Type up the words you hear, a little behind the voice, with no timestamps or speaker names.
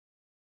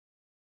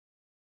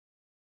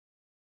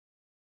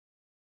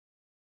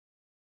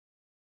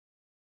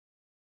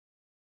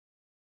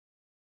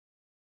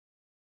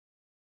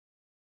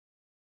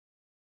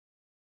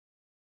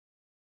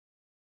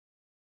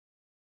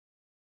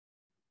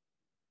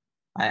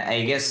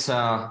I guess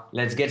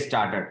let's get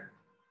started.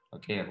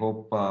 Okay,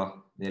 hope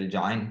they'll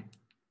join.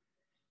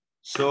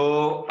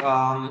 So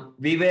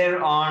we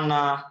were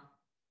on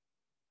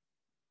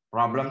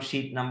problem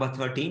sheet number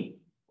 13,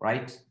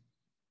 right?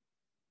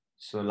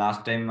 So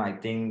last time I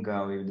think we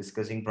were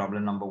discussing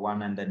problem number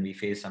 1 and then we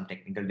faced some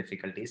technical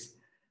difficulties.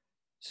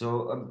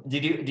 So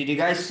did you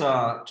guys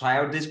try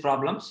out these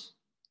problems?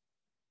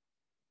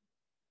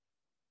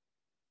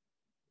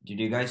 Did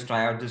you guys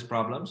try out these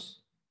problems?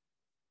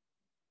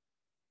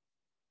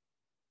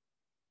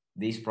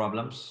 These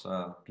problems,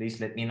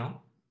 please let me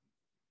know.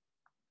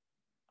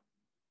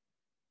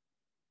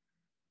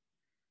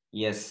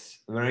 Yes,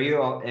 were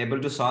you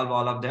able to solve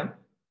all of them?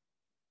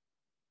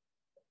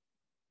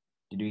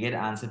 Did we get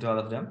answer to all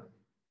of them?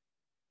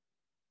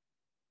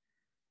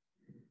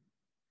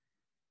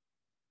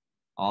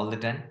 All the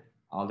 10?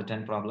 All the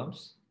 10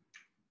 problems?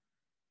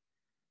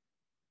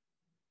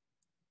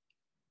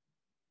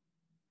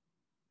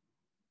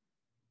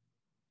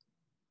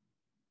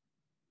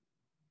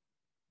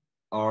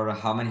 Or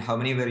how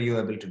many were you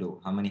able to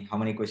do? How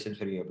many questions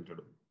were you able to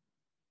do?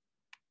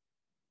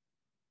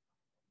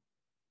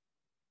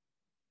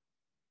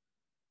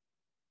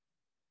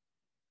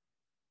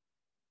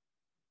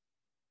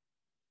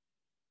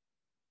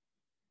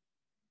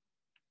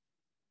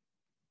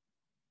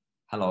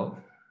 Hello?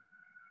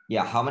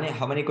 Yeah, how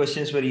many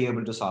questions were you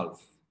able to solve?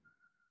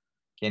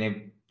 Can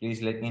you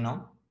please let me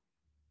know?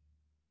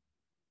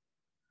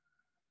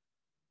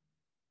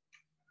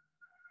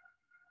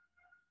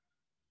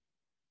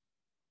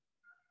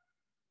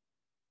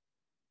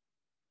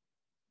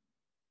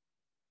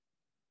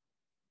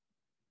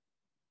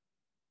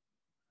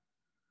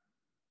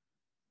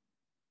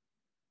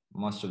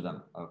 Most of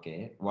them.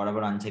 Okay. What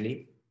about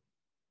Anjali?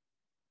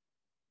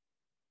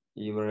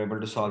 You were able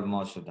to solve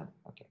most of them.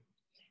 Okay.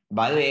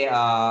 By the way,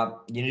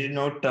 you need to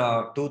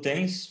note two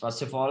things.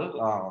 First of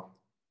all,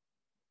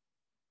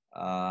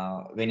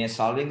 when you're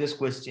solving these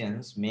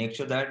questions, make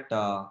sure that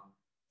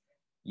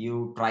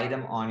you try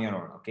them on your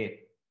own.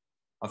 Okay.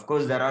 Of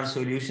course, there are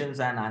solutions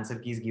and answer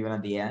keys given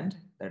at the end.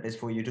 That is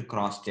for you to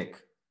cross-check.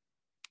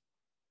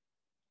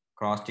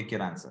 Cross-check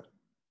your answer.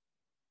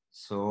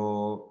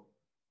 So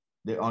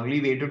the only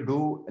way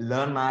to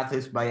learn math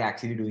is by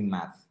actually doing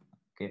math.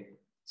 Okay.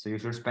 So you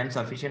should spend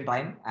sufficient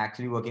time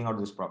actually working out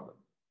this problem.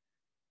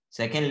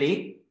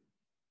 Secondly,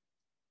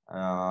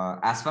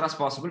 as far as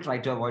possible, try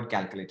to avoid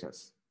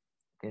calculators.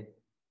 Okay.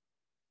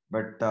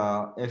 But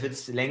if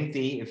it's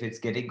lengthy, if it's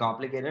getting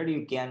complicated,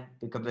 you can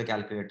pick up the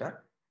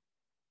calculator.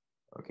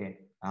 Okay.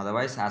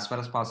 Otherwise, as far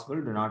as possible,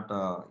 do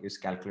not use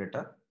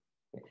calculator.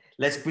 Okay.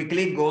 Let's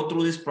quickly go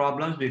through these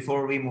problems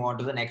before we move on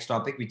to the next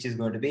topic, which is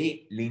going to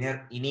be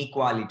linear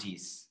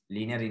inequalities.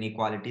 Linear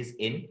inequalities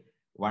in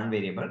one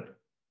variable.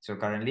 So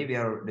currently we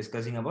are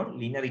discussing about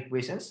linear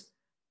equations,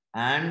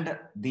 and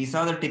these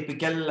are the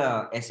typical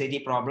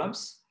SAT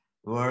problems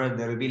where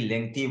there will be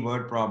lengthy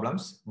word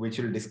problems which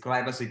will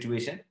describe a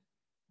situation.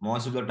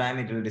 Most of the time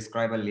it will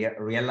describe a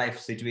real life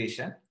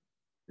situation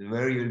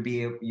where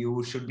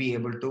you should be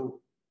able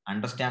to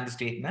understand the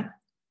statement,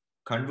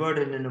 convert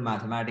it into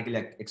mathematical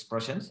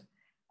expressions,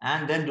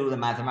 and then do the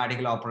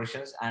mathematical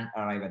operations and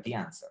arrive at the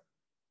answer.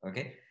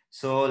 Okay,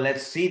 so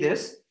let's see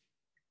this.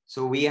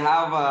 So we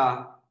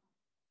have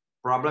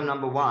problem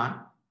number 1.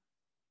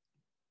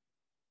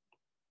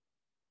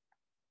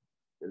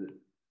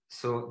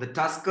 So the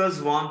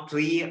Tuskers won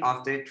 3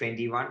 of the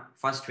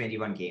first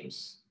 21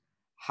 games.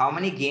 How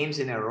many games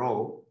in a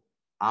row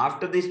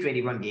after these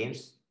 21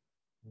 games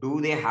do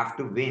they have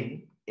to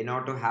win in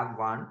order to have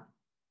won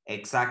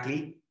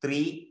exactly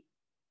 3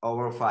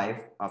 over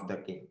 5 of the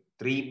game?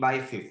 3 by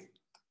 5th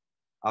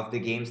of the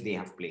games they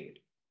have played.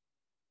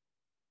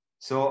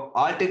 So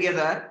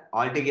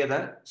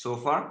altogether, so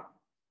far,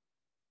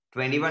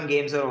 21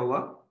 games are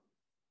over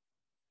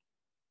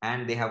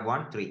and they have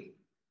won 3.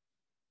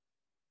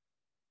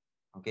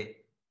 Okay.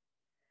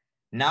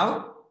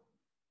 Now,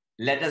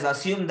 let us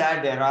assume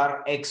that there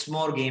are X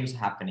more games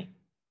happening.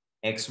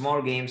 X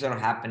more games are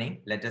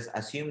happening. Let us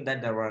assume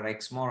that there are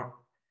X more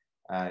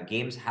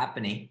games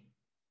happening.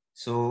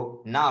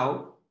 So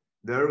now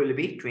there will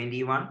be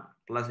 21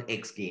 plus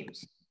X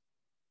games.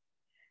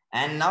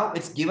 And now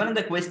it's given in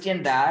the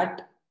question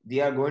that they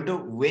are going to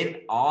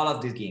win all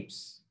of these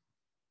games.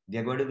 They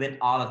are going to win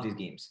all of these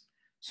games.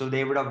 So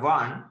they would have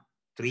won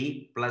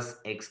 3 plus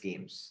X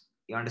games.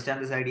 You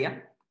understand this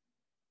idea?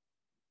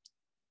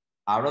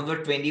 Out of the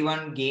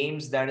 21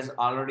 games that is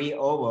already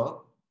over,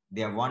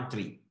 they have won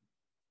 3.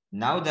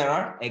 Now there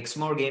are X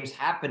more games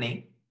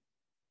happening.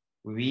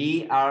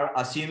 We are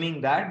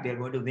assuming that they're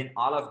going to win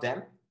all of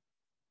them.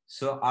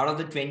 So out of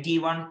the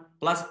 21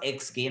 plus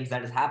X games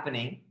that is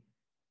happening,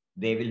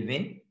 they will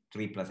win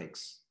 3 plus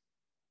X.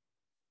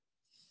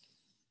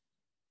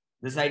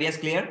 This idea is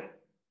clear?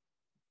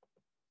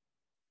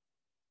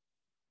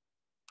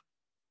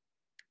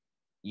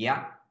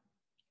 Yeah.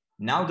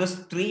 Now this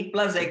 3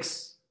 plus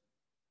X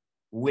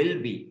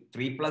will be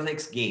 3 plus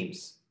X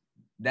games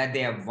that they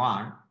have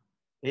won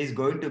is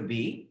going to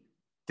be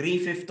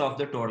 3/5 of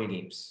the total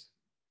games.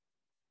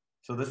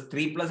 So this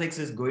 3 plus x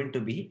is going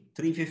to be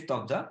 3/5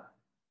 of the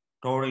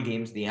total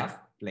games they have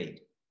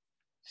played.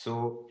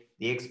 So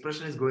the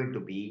expression is going to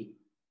be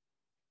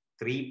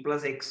 3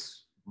 plus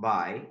x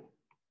by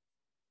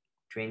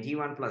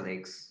 21 plus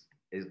x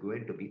is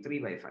going to be 3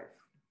 by 5.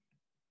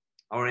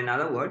 Or in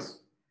other words,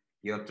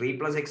 your 3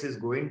 plus x is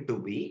going to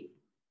be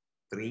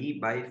 3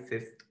 by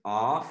 5th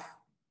of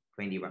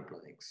 21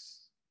 plus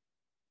x.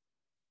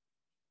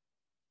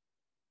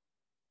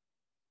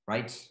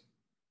 Right?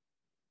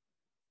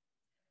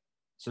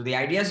 So the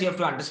idea is you have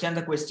to understand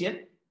the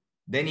question.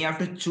 Then you have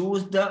to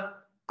choose the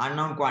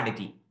unknown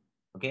quantity.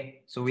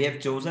 Okay. So we have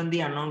chosen the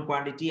unknown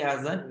quantity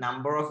as the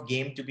number of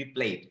game to be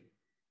played.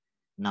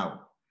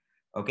 Now,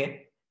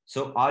 okay.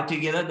 So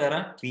altogether there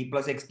are 3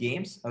 plus x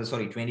games,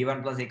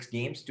 21 plus x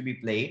games to be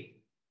played.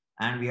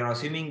 And we are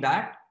assuming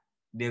that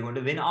they're going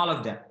to win all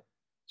of them.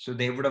 So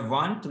they would have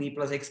won 3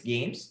 plus x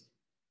games.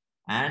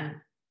 And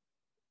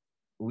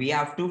we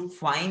have to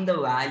find the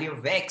value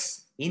of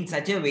x in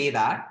such a way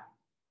that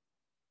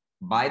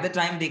by the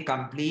time they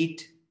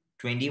complete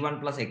 21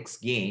 plus x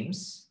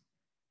games,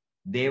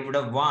 they would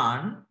have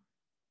won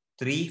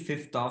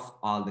 3/5 of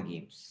all the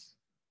games.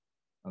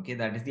 Okay,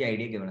 that is the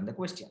idea given in the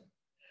question.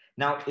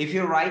 Now, if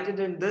you write it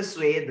in this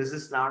way, this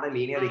is not a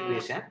linear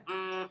equation.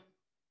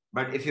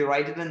 But if you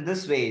write it in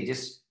this way,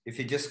 if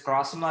you just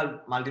cross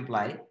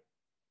multiply,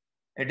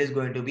 it is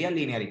going to be a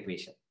linear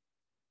equation.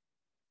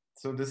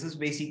 So this is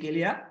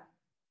basically a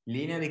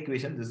linear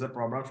equation. This is a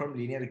problem from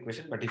linear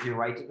equation. But if you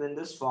write it in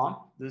this form,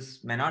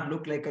 this may not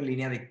look like a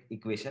linear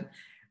equation.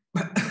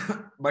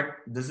 But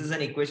this is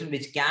an equation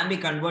which can be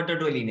converted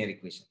to a linear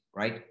equation,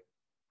 right?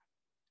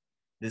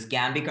 This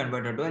can be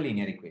converted to a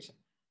linear equation.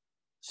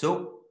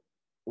 So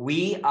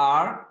we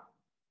have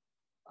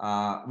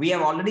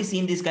already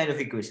seen these kind of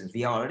equations.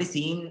 We have already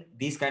seen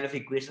these kind of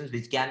equations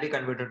which can be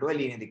converted to a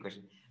linear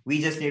equation.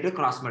 We just need to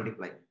cross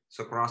multiply.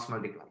 So cross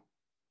multiply.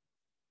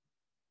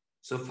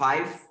 So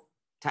 5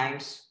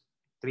 times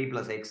 3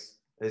 plus x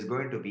is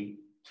going to be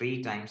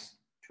 3 times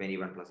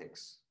 21 plus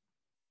x.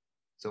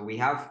 So we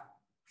have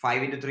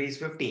 5 into 3 is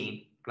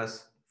 15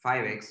 plus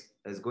 5x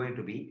is going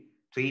to be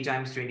 3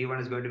 times 21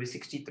 is going to be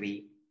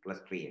 63 plus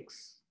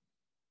 3x.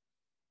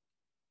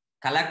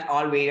 Collect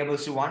all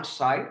variables to one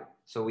side.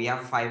 So we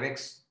have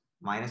 5x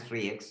minus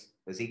 3x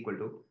is equal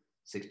to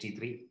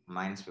 63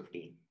 minus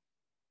 15.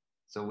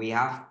 So we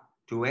have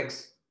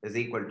 2x is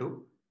equal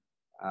to,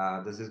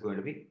 this is going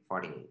to be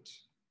 48.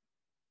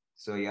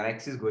 So your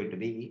x is going to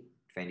be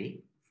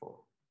 24.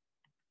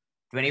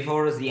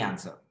 24 is the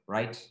answer,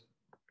 right?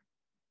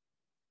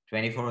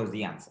 24 is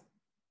the answer.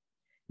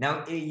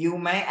 Now, you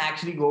may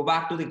actually go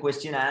back to the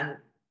question and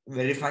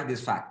verify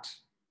this fact.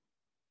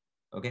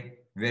 Okay,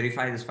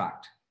 verify this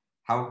fact.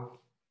 How?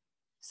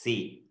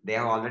 See, they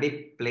have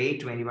already played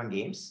 21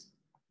 games.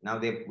 Now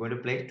they're going to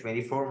play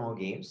 24 more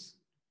games.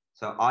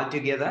 So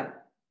altogether,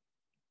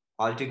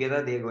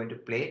 they're going to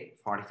play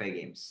 45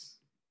 games.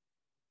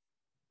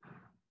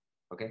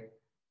 Okay,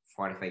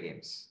 45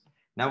 games.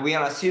 Now we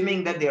are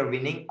assuming that they are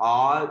winning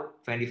all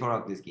 24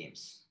 of these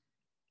games.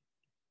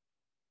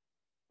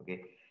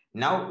 Okay,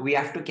 now we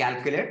have to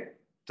calculate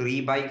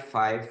 3 by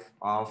 5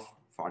 of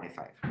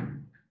 45.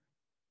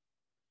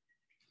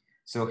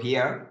 So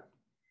here,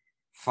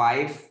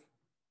 5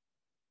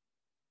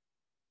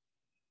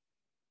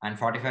 and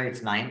 45,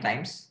 it's 9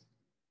 times.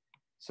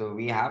 So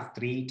we have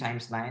 3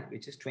 times 9,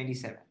 which is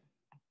 27.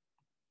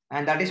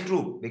 And that is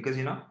true because,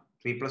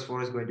 3 plus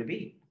 4 is going to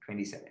be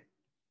 27.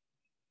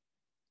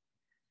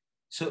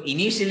 So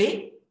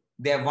initially,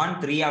 they have won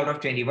 3 out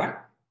of 21.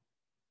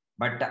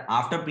 But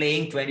after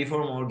playing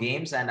 24 more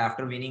games and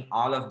after winning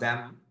all of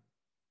them,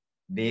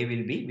 they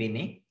will be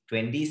winning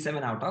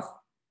 27 out of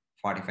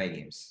 45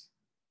 games.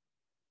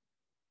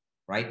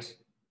 Right?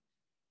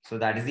 So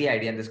that is the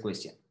idea in this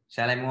question.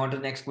 Shall I move on to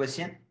the next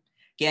question?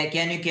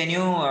 Can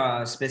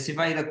you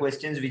specify the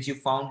questions which you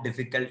found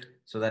difficult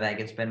so that I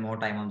can spend more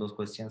time on those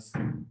questions?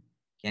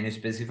 Can you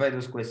specify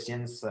those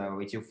questions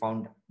which you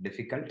found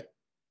difficult?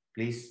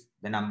 Please,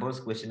 the numbers,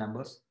 question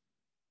numbers.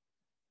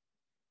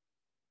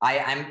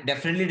 I'm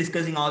definitely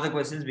discussing all the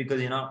questions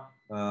because,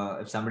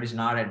 if somebody's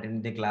not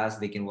attending the class,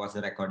 they can watch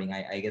the recording.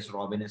 I guess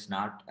Robin is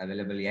not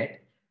available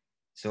yet.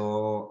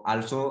 So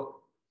also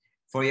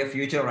for your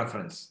future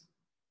reference,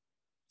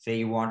 say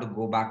you want to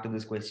go back to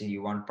this question,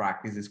 you want to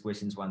practice these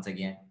questions once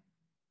again.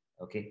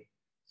 Okay.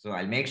 So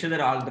I'll make sure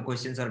that all the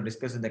questions are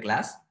discussed in the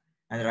class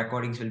and the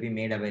recordings will be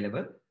made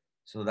available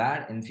so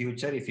that in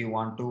future, if you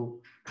want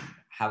to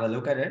have a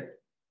look at it,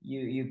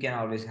 you can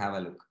always have a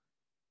look.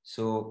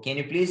 So can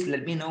you please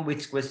let me know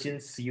which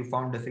questions you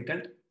found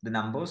difficult, the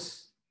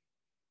numbers,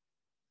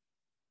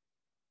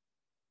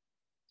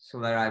 so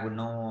that I would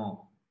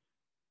know.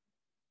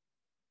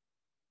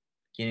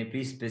 Can you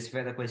please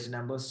specify the question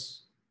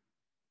numbers?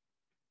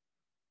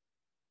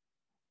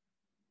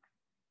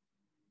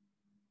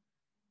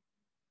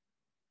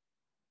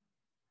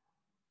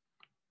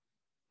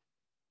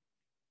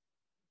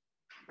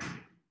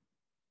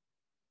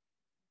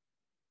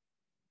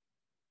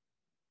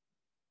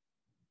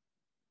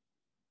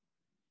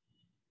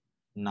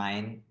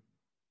 Nine,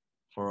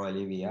 for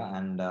Olivia,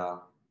 and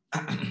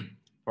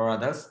for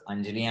others,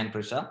 Anjali and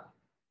Prisha.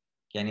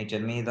 Can you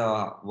tell me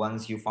the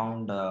ones you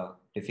found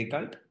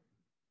difficult?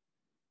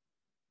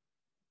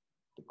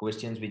 The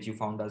questions which you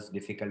found as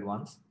difficult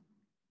ones?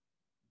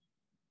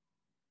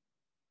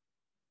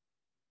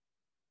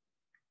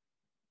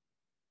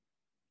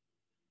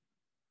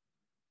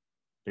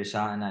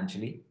 Prisha and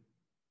Anjali,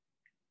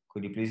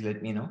 could you please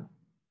let me know?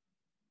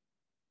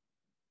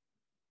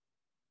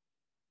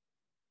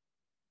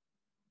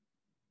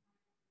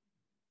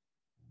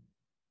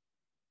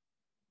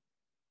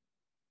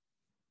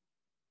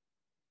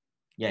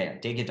 Yeah,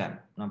 take your time,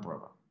 no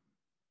problem.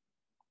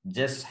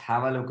 Just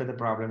have a look at the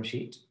problem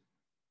sheet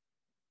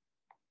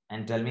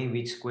and tell me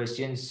which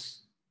questions.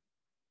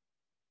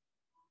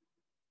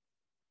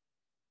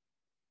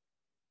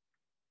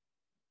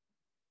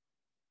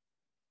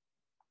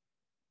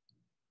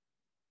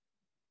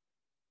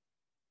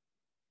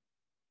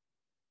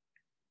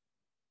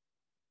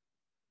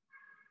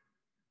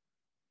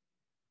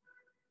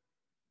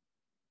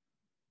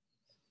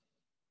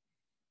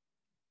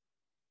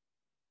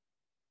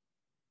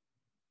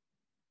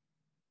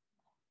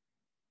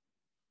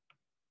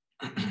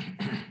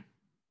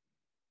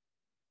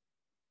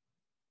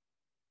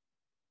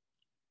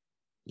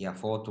 Yeah,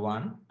 fourth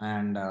one,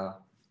 and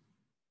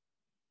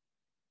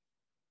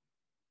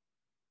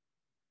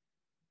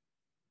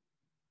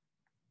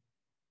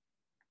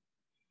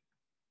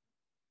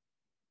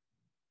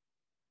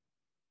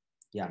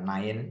yeah,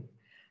 9.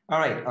 All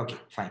right, okay,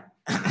 fine.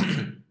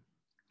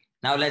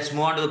 Now let's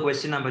move on to the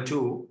question number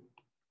 2.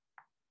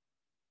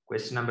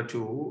 Question number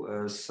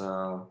 2 is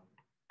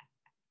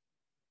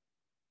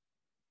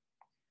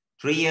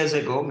 3 years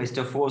ago,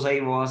 Mr.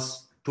 Forsyth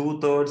was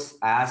 2/3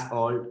 as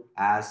old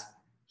as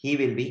he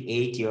will be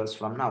 8 years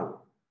from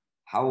now.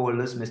 How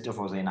old is Mr.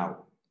 Forsyth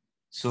now?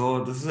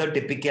 So this is a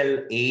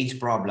typical age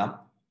problem.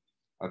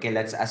 Okay,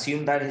 let's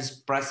assume that his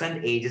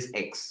present age is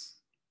X.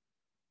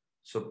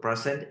 So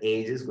present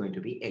age is going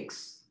to be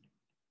X.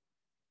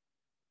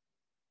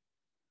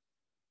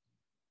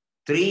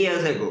 3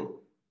 years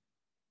ago,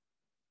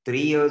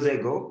 3 years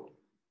ago,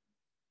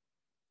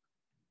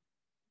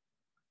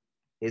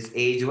 his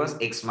age was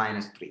X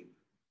minus 3,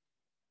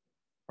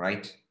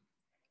 right?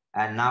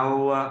 And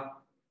now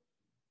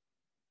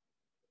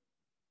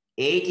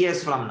 8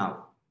 years from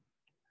now,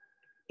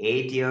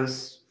 8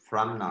 years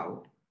from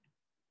now,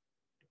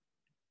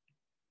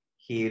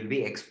 he will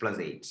be X plus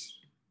 8.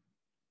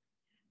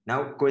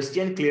 Now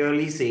question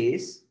clearly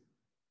says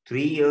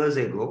 3 years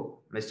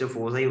ago, Mr.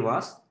 Forsyth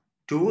was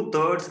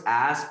 2/3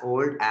 as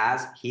old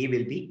as he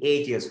will be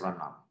 8 years from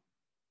now,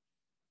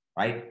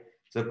 right?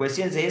 So the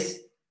question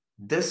says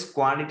this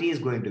quantity is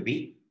going to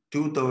be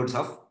 2/3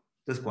 of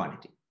this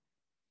quantity,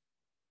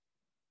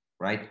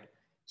 right?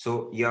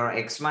 So your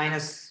X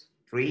minus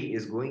 3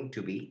 is going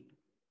to be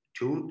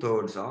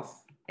 2/3 of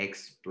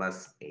X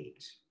plus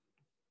 8.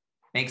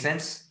 Make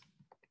sense?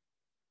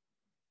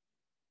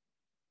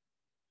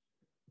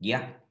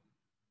 Yeah.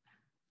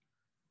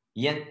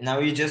 Yeah, now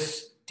you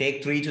just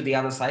take 3 to the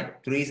other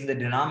side. 3 is in the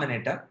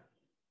denominator.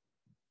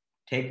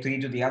 Take 3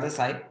 to the other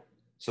side.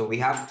 So we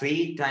have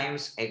 3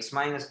 times X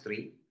minus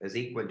 3 is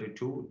equal to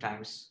 2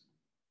 times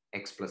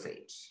X plus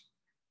 8.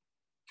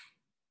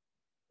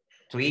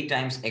 3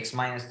 times X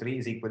minus 3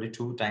 is equal to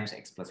 2 times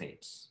X plus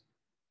 8.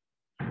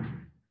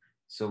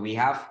 So we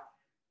have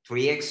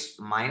 3x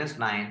minus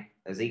 9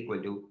 is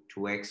equal to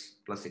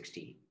 2x plus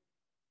 16.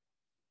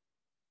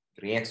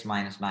 3x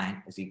minus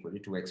 9 is equal to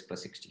 2x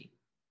plus 16.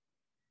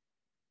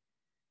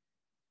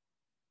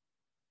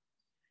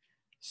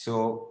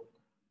 So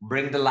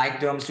bring the like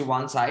terms to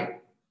one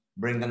side,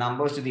 bring the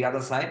numbers to the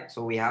other side.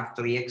 So we have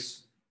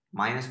 3x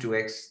minus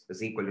 2x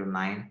is equal to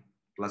 9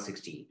 plus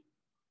 16.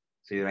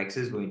 So your x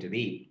is going to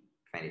be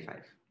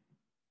 25.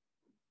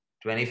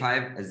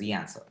 25 is the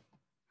answer.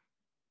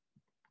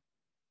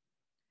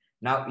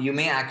 Now you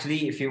may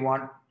actually, if you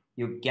want,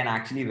 you can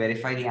actually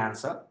verify the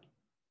answer.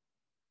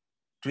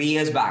 3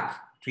 years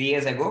back, 3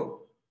 years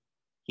ago,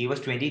 he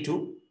was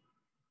 22.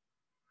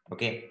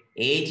 Okay,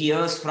 8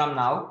 years from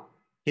now,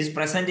 his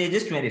present age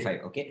is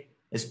 25. Okay,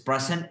 his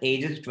present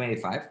age is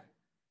 25.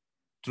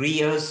 3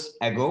 years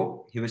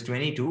ago, he was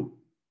 22.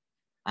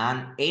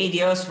 And 8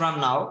 years from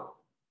now,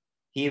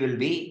 he will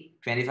be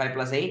 25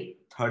 plus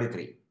 8,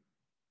 33.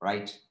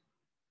 Right?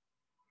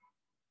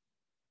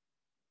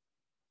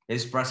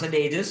 His present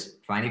age is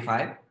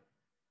 25.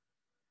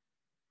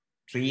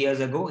 3 years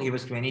ago, he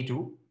was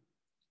 22.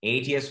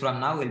 8 years from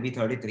now, he'll be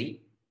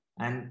 33.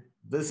 And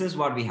this is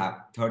what we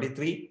have,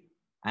 33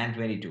 and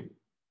 22.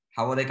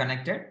 How are they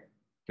connected?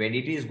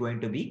 22 is going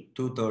to be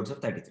 2/3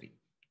 of 33.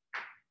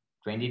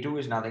 22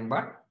 is nothing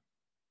but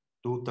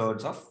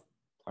 2/3 of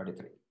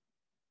 33.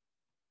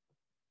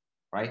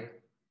 Right?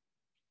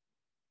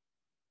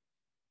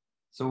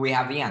 So we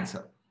have the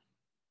answer.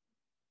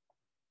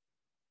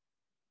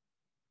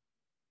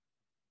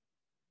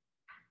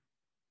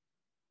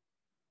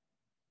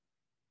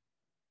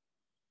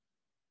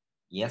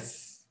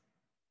 Yes.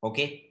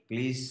 Okay,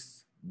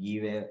 please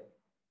give a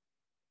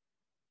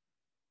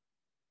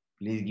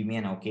Please give me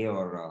an okay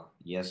or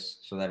yes,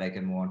 so that I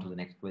can move on to the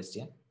next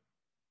question.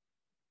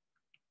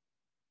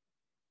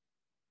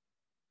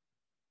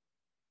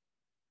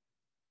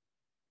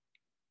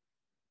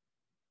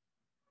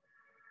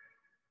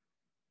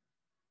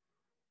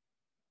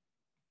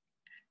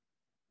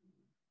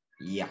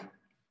 Yeah.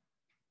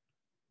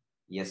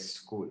 Yes,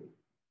 cool.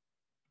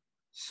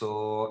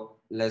 So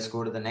let's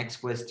go to the next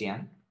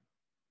question.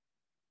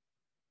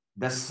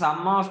 The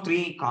sum of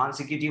three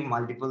consecutive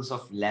multiples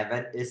of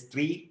 11 is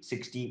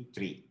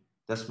 363.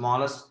 The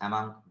smallest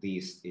among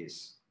these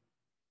is.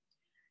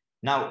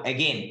 Now,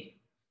 again,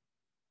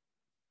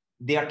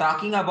 they are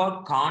talking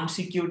about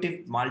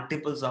consecutive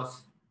multiples of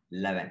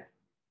 11.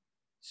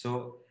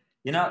 So,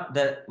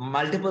 the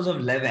multiples of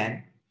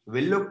 11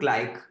 will look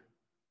like,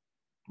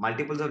 1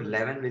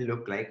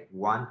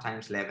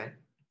 times 11,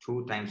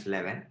 2 times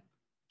 11,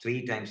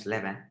 3 times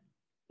 11.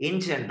 In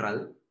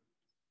general,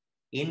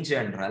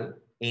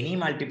 any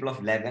multiple of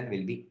 11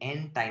 will be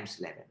n times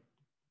 11,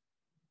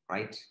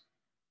 right?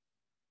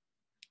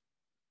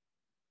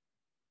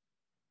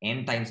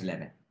 N times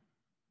 11.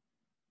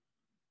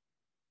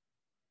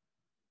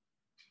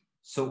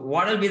 So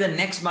what will be the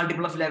next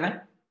multiple of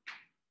 11?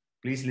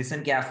 Please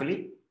listen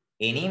carefully.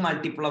 Any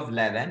multiple of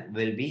 11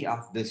 will be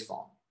of this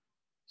form.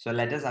 So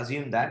let us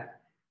assume that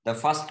the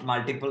first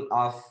multiple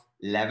of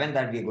 11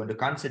 that we are going to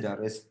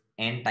consider is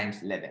n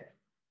times 11.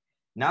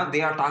 Now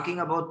they are talking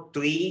about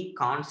three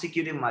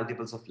consecutive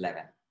multiples of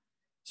 11.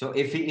 So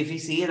if we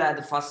see that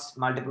the first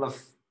multiple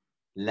of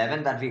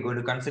 11 that we're going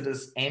to consider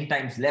is n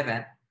times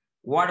 11,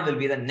 what will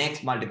be the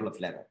next multiple of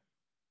 11?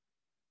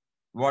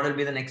 What will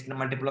be the next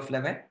multiple of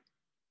 11?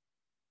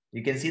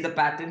 You can see the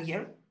pattern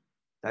here.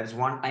 That is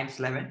 1 times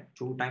 11,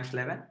 2 times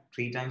 11,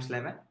 3 times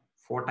 11,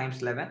 4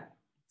 times 11,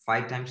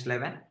 5 times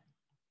 11.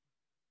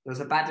 There's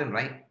a pattern,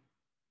 right?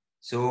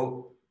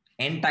 So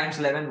n times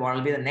 11, what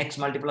will be the next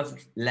multiple of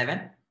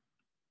 11?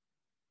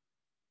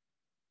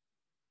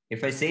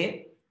 If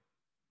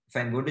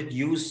I'm going to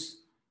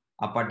use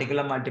a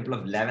particular multiple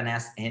of 11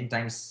 as n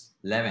times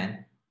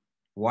 11,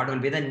 what will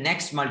be the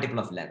next multiple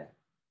of 11?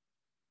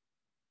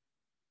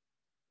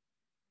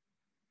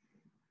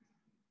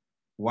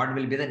 What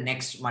will be the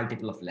next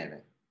multiple of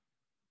 11?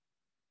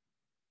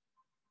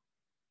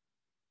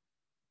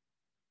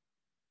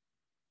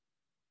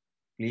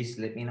 Please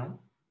let me know.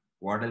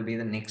 What will be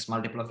the next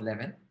multiple of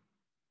 11?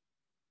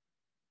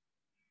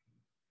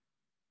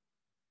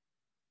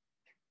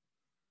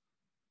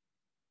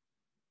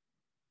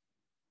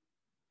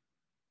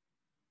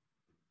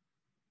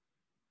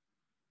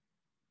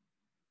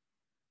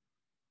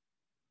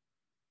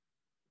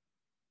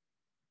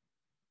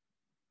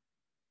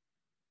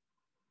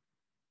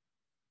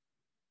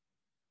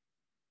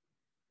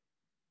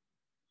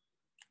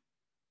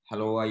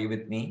 Hello, are you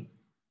with me?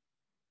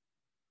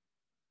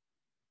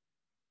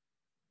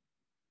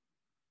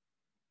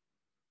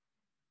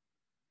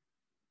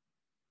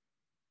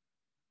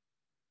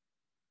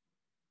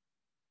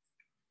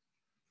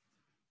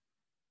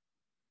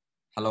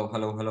 Hello,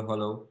 hello, hello,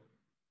 hello.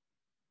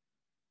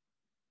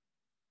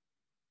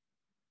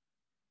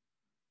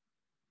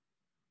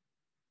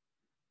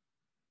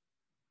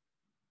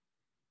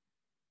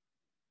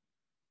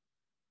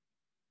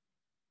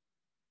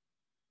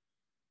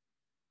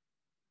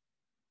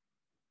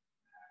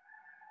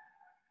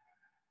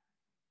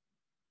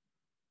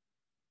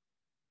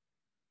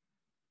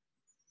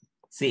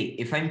 See,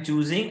 if I'm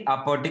choosing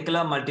a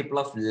particular multiple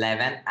of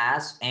 11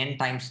 as n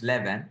times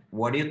 11,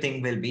 what do you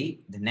think will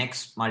be the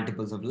next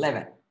multiples of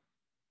 11?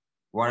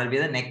 What will be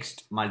the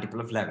next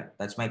multiple of 11?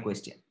 That's my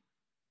question.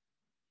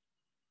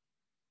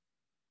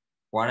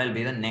 What will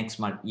be the next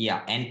multiple?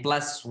 Yeah, n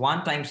plus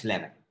 1 times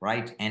 11,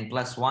 right? N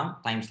plus 1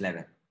 times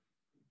 11.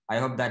 I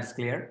hope that's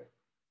clear.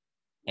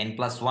 N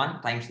plus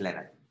 1 times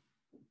 11.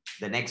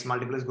 The next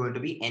multiple is going to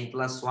be n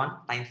plus 1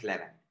 times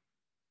 11.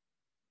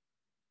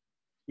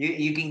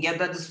 You can get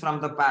that just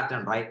from the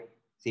pattern, right?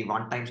 See,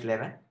 1 times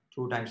 11,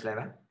 2 times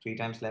 11, 3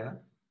 times 11.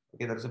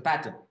 Okay, that's a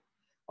pattern.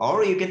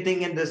 Or you can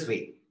think in this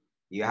way.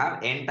 You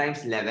have n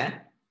times 11.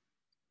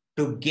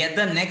 To get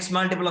the next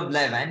multiple of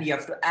 11, you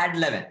have to add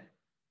 11,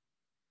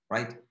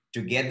 right?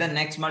 To get the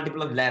next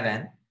multiple of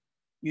 11,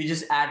 you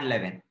just add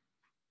 11.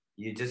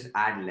 You just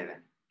add 11.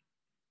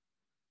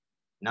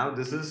 Now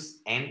this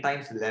is n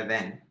times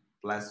 11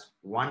 plus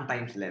 1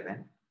 times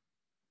 11.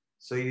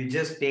 So you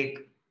just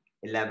take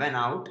 11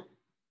 out.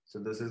 So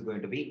this is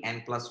going to be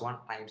n plus 1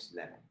 times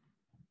 11.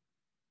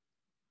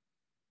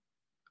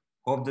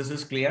 Hope this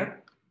is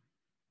clear.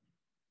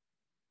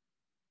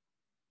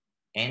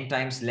 N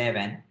times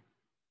 11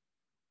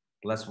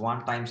 plus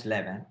 1 times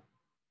 11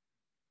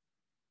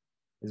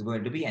 is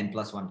going to be n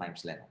plus 1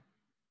 times 11.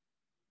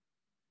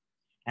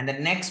 And the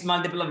next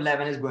multiple of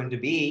 11 is going to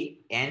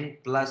be n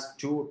plus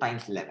 2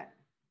 times 11.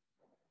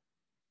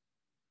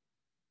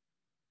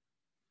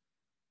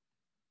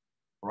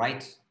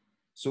 Right?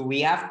 So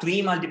we have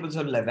three multiples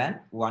of 11.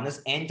 One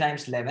is n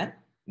times 11.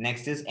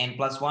 Next is n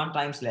plus 1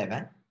 times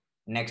 11.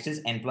 Next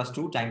is n plus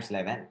 2 times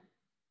 11.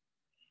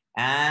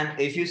 And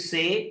if you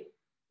say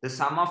the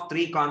sum of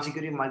three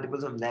consecutive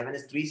multiples of 11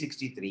 is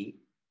 363,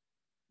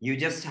 You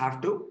just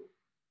have to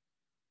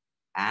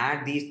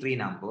add these three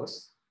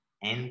numbers,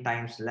 n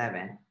times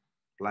 11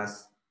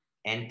 plus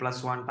n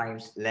plus 1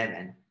 times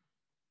 11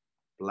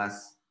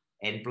 plus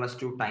n plus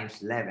 2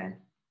 times 11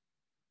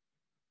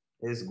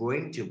 is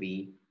going to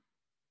be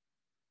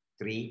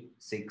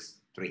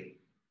 363.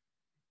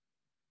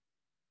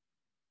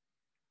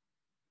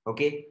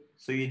 Okay,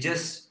 so you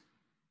just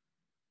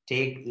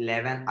take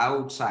 11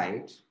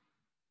 outside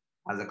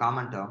as a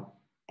common term,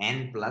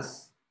 n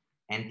plus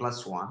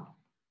 1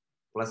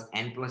 plus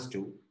n plus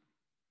 2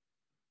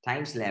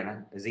 times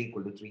 11 is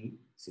equal to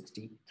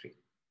 363.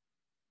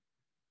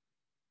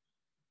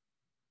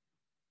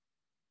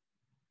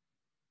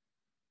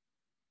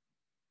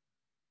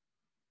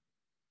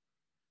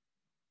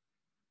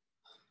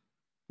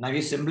 Now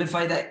you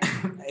simplify the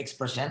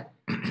expression.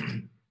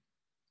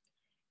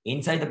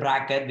 Inside the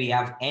bracket, we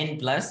have n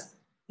plus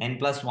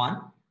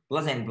 1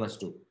 plus n plus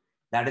 2.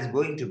 That is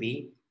going to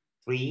be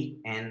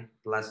 3n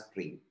plus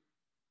 3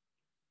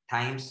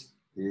 times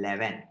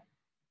 11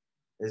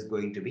 is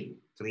going to be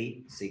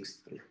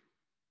 363.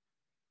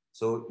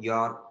 So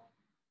your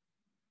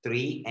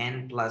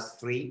 3n plus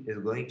 3 is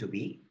going to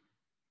be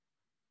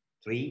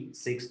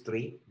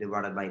 363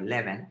 divided by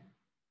 11.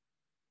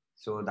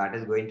 So that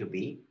is going to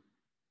be,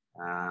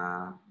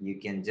 you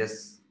can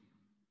just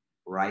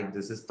write,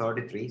 this is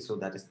 33. So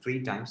that is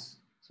 3 times.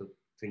 So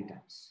 3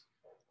 times.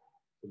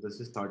 So this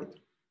is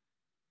 33.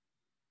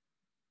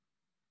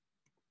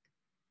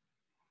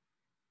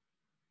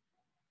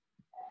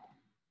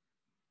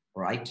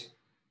 Right.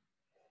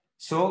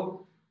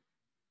 So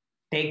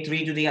take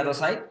 3 to the other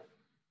side.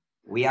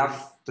 We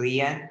have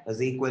 3n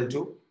is equal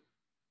to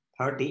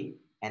 30,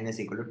 n is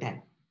equal to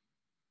 10.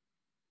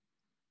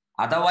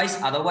 Otherwise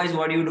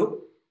what do you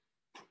do?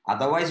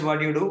 Otherwise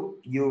what you do?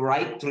 You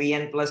write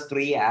 3n plus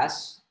 3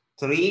 as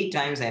 3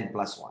 times n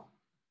plus 1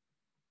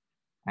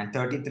 and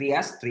 33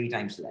 as 3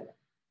 times 11.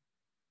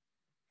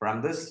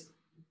 From this,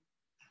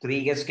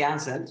 3 gets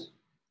cancelled.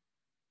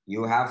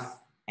 You have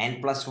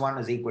n plus 1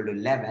 is equal to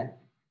 11.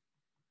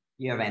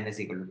 You have n is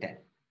equal to 10.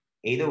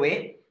 Either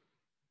way,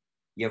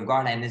 you have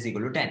got n is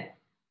equal to 10.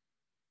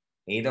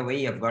 Either way,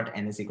 you have got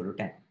n is equal to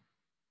 10.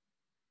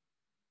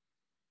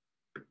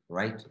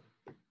 Right?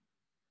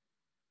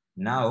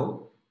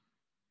 Now,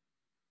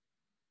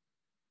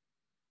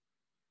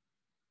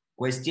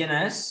 question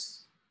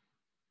is,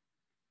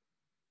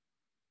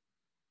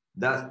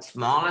 the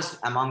smallest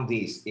among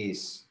these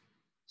is,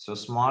 so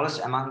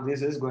smallest among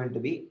these is going to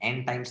be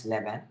n times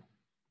 11.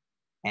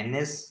 N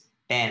is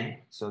 10,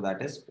 so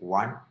that is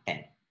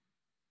 110.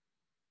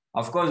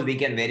 Of course, we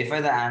can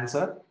verify the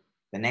answer.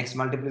 The next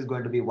multiple is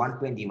going to be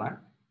 121.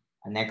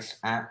 The next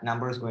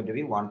number is going to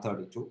be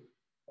 132.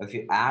 If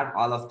you add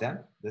all of them,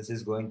 this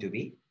is going to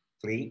be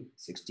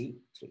 363.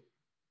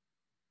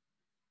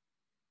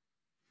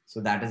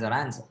 So that is our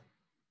answer.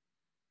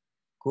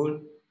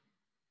 Cool.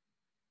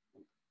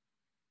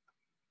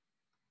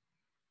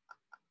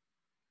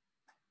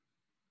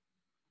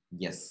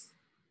 Yes.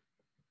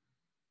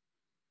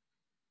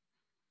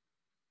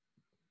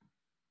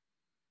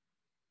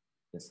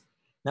 Yes.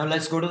 Now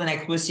let's go to the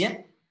next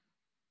question.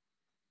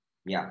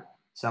 Yeah.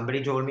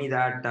 Somebody told me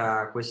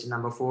that question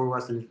number 4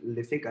 was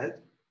difficult.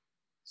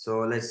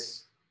 So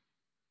let's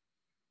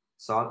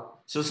solve.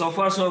 So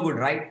far so good,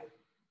 right?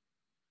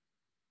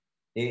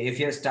 If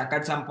you're stuck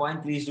at some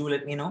point, please do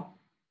let me know.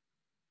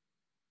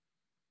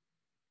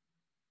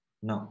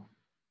 No.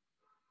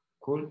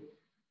 Cool.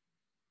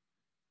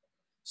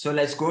 So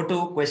let's go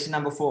to question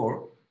number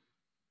 4.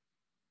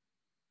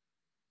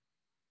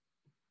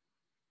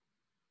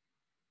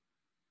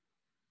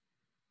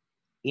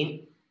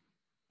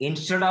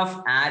 Instead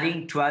of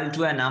adding 12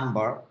 to a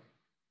number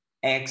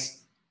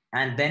x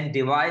and then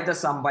divide the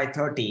sum by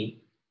 13,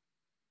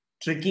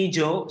 Tricky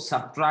Joe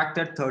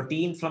subtracted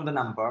 13 from the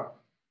number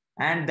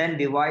and then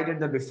divided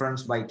the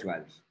difference by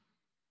 12.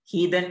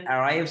 He then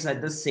arrives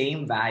at the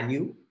same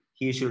value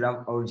he should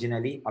have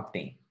originally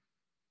obtained.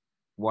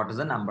 What is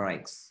the number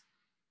x?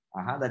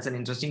 That's an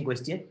interesting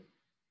question.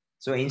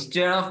 So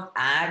instead of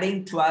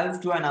adding 12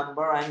 to a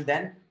number and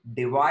then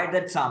divide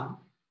that sum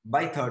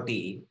by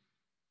 13,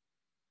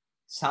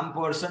 some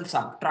person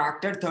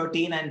subtracted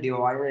 13 and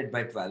divided it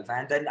by 12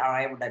 and then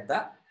arrived at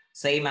the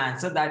same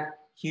answer that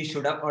he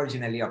should have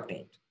originally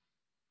obtained.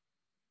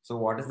 So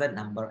what is that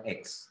number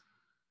x?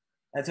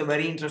 That's a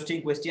very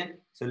interesting question.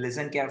 So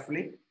listen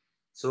carefully.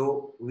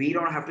 So we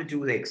don't have to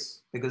choose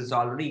x because it's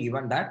already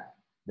given that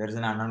there is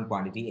an unknown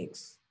quantity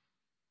x.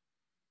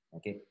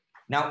 Okay.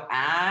 Now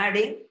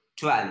adding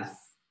 12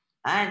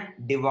 and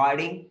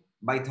dividing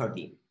by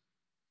 13.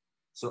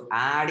 So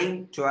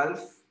adding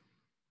 12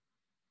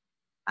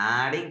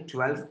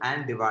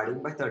 and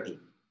dividing by 13.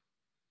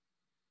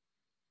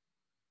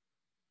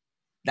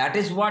 That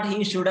is what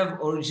he should have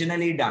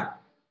originally done.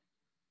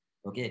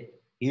 Okay.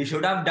 He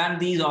should have done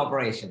these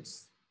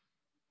operations.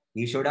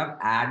 He should have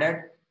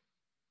added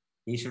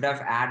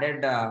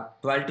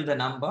 12 to the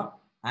number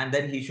and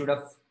then he should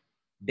have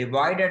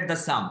divided the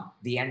sum,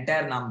 the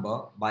entire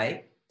number,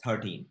 by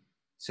 13.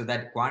 So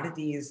that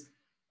quantity is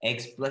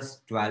x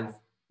plus 12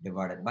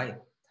 divided by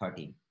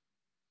 13.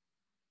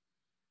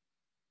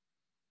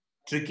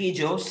 Tricky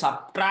Joe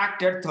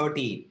subtracted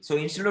 13. So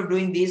instead of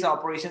doing these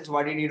operations,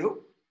 what did he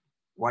do?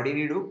 What did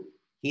he do?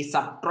 He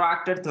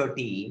subtracted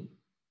 13.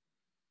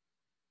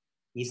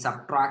 He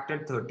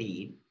subtracted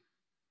 13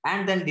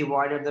 and then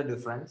divided the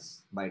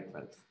difference by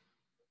 12.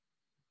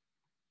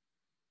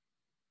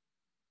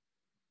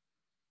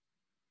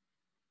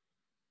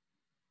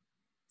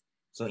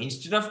 So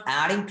instead of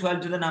adding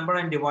 12 to the number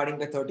and dividing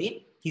by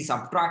 13, he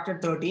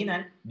subtracted 13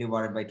 and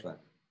divided by 12.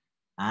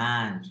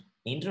 And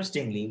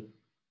interestingly,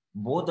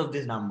 both of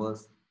these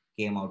numbers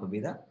came out to be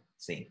the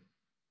same.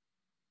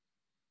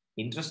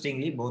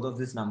 Interestingly, both of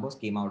these numbers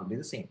came out to be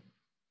the same.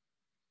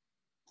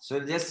 So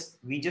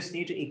we just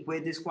need to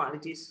equate these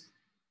quantities.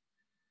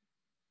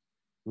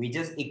 We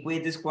just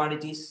equate these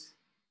quantities.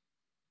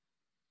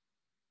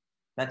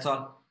 That's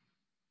all.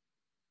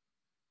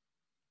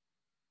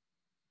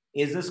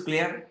 Is this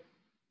clear?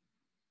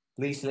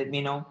 Please let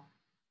me know.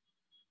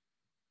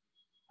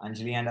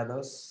 Anjali and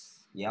others.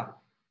 Yeah.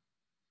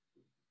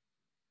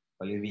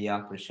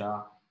 Olivia,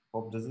 Prisha.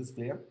 Hope this is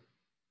clear.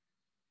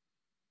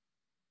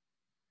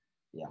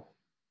 Yeah.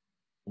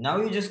 Now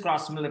you just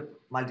cross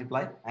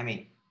multiply. I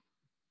mean,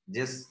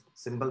 just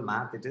simple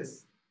math. It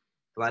is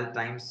 12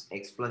 times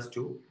x plus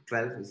 2.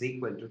 12 is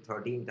equal to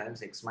 13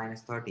 times x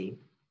minus 13.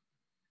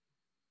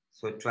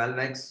 So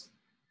 12x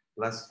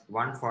plus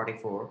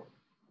 144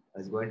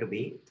 is going to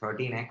be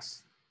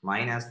 13x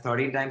minus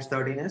 13 times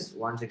 13 is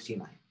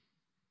 169.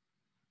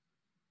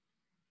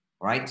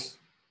 Right?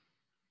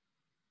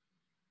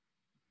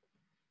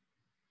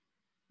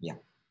 Yeah.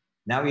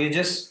 Now you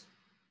just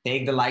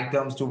take the like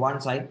terms to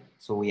one side.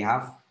 So we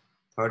have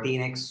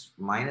 13x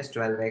minus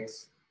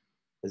 12x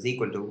is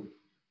equal to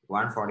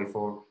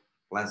 144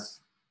 plus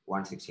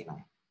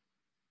 169.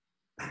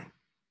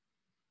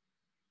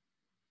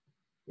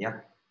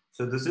 Yeah.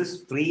 So this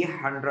is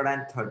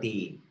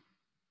 313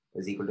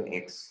 is equal to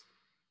x.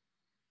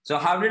 So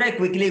how did I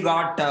quickly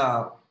got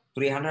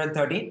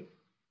 313?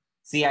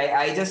 See,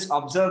 I just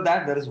observed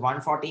that there is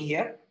 140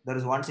 here. There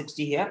is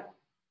 160 here.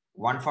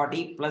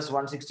 140 plus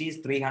 160 is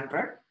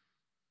 300.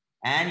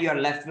 And you are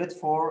left with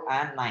 4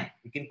 and 9.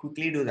 You can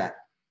quickly do that.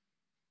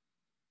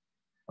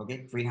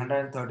 Okay,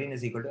 313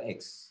 is equal to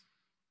x.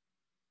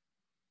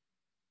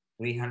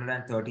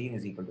 313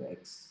 is equal to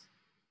x.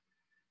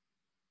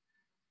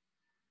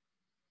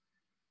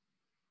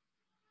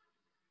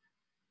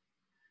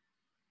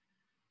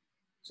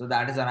 So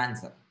that is our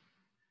answer.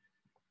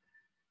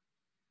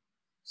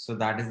 So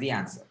that is the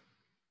answer.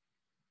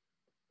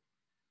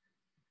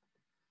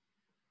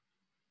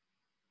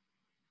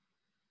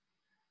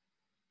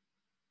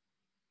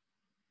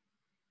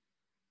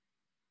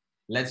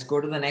 Let's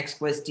go to the next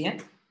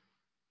question.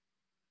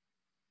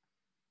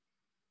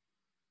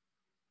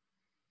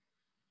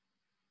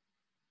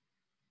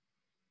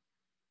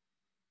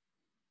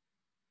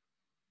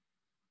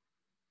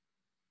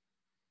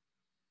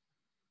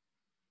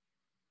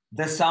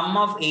 The sum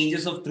of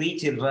ages of 3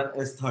 children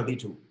is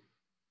 32.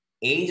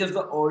 Age of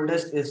the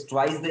oldest is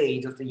twice the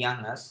age of the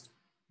youngest.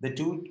 The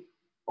two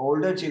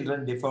older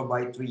children differ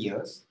by 3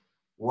 years.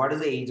 What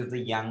is the age of the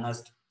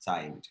youngest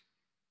child?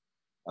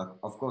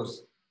 Of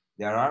course,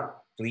 there are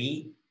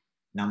 3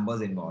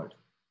 numbers involved.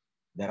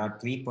 There are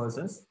 3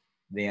 persons.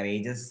 Their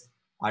ages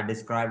are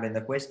described in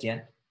the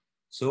question.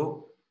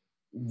 So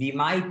we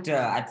might,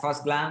 at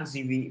first glance,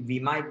 we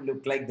might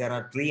look like there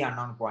are 3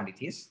 unknown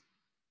quantities.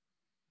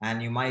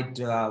 And you might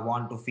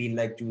want to feel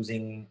like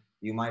choosing,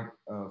 you might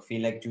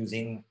feel like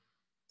choosing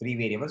 3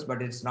 variables,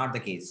 but it's not the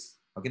case.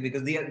 Okay,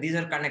 because these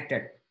are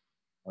connected.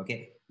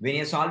 Okay, when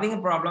you're solving a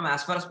problem,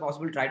 as far as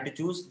possible, try to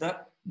choose the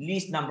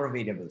least number of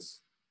variables.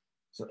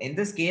 So in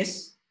this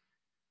case,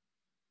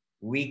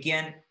 we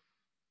can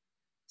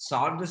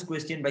solve this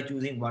question by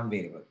choosing one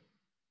variable.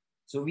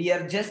 So we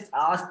are just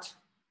asked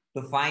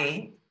to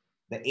find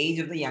the age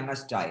of the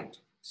youngest child.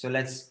 So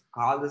let's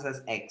call this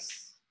as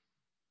x.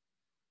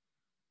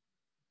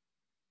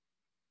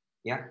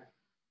 Yeah.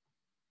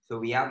 So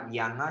we have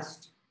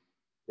youngest,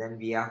 then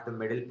we have the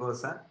middle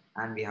person,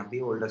 and we have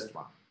the oldest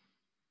one.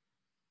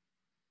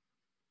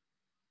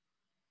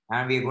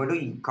 And we are going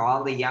to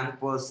call the young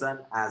person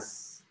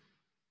as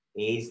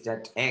aged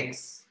at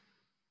x.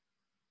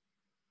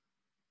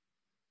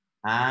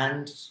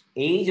 And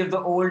age of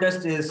the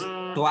oldest is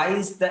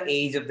twice the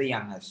age of the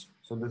youngest.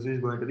 So this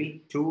is going to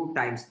be 2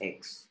 times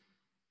x.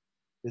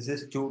 This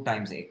is 2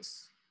 times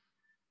x.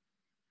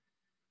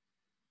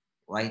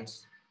 Right?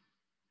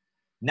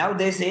 Now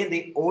they say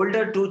the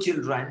older 2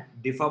 children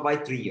differ by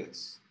 3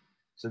 years.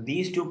 So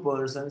these 2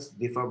 persons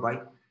differ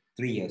by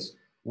 3 years.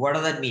 What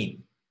does that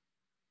mean?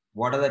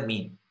 What does that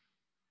mean?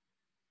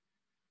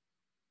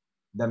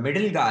 The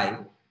middle guy,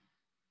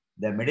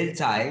 the middle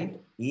child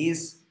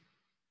is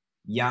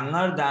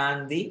younger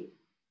than the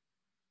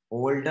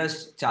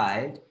oldest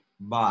child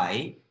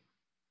by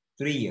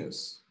 3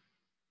 years.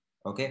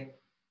 Okay.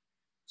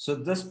 So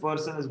this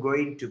person is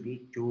going to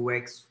be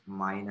 2x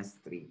minus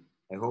 3.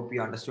 I hope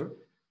you understood.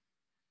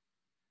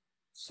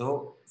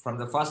 So from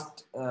the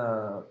first,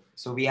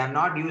 so we have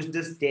not used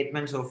this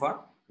statement so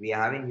far. We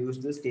haven't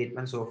used this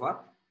statement so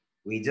far.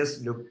 We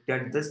just looked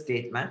at this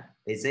statement.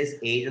 It says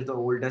age of the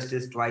oldest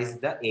is twice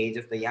the age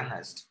of the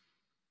youngest.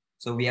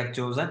 So we have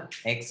chosen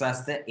X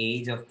as the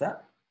age of the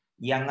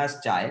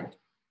youngest child.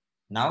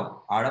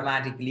 Now,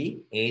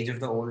 automatically, age of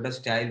the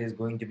oldest child is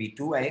going to be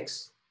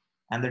 2x.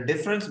 And the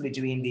difference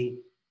between the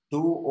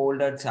two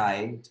older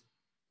child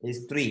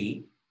is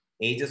 3.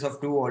 Ages of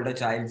two older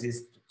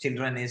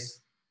children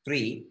is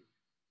 3.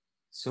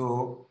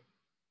 So,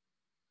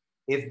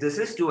 if this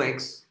is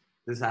 2x,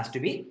 this has to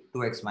be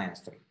 2x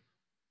minus 3.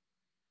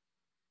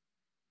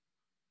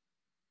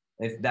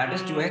 If that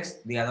is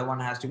 2x, the other one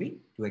has to be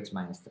 2x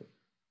minus 3.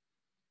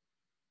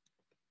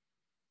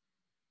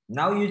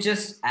 Now you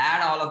just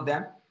add all of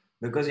them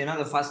because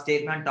the first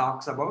statement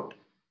talks about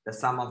the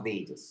sum of the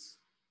ages.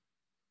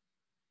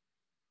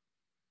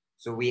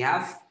 So we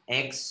have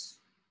x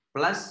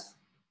plus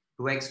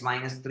 2x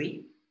minus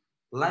 3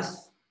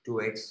 plus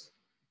 2x.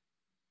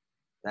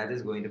 That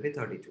is going to be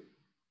 32.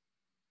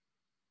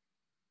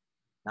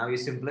 Now you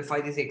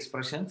simplify these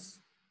expressions.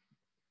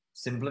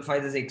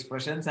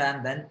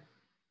 And then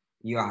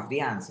you have the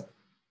answer.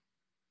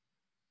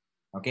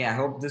 Okay, I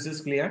hope this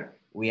is clear.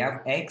 We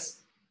have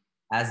x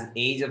as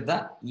age of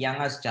the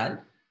youngest child.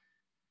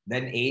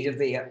 Then age of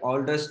the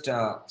oldest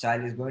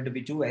child is going to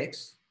be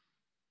 2x.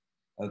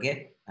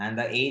 Okay, and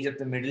the age of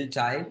the middle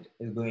child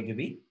is going to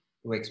be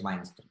 2x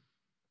minus 3.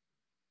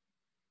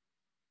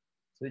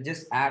 So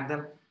just add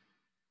them.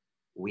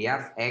 We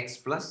have x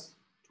plus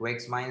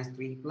 2x minus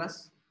 3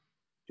 plus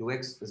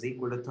 2x is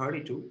equal to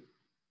 32.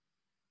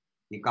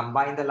 You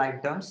combine the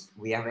like terms.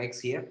 We have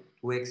x here,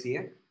 2x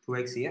here,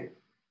 2x here.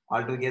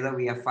 Altogether,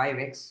 we have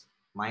 5x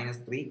minus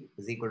 3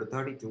 is equal to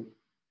 32.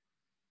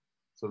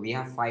 So we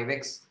have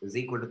 5x is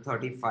equal to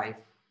 35.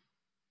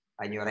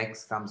 And your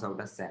x comes out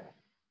as 7.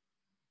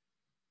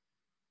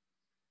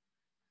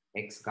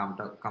 X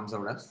comes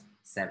out as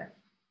 7.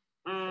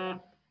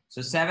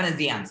 So 7 is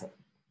the answer.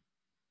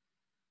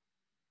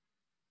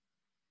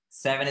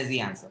 7 is the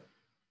answer.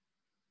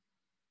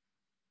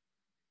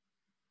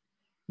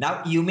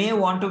 Now you may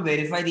want to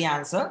verify the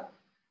answer.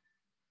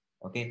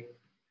 Okay.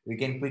 We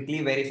can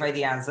quickly verify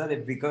the answer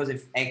because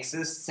if x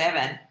is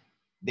 7,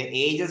 the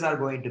ages are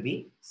going to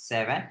be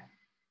 7,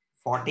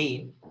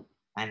 14,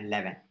 and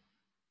 11.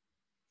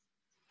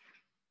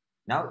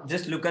 Now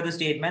just look at the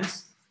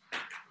statements.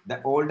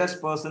 The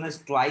oldest person is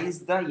twice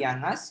the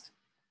youngest.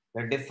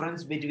 The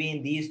difference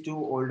between these two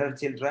older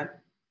children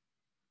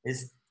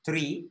is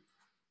 3.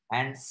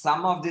 And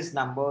sum of these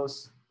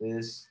numbers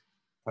is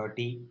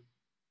 32.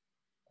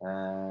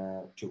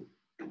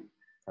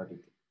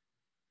 32.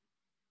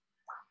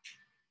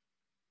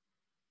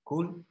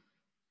 Cool.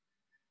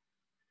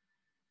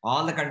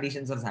 All the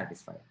conditions are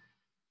satisfied.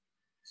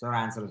 So our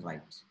answer is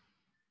right.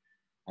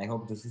 I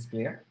hope this is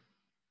clear.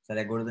 Shall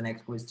I go to the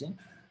next question?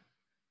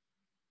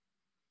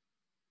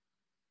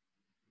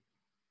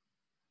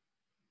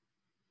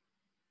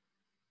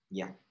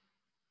 Yeah.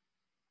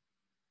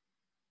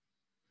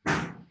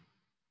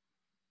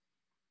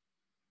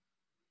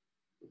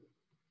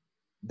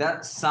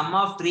 The sum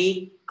of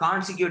 3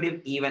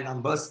 consecutive even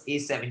numbers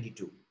is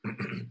 72.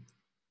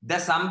 The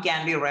sum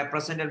can be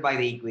represented by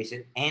the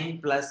equation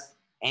n plus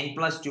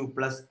 2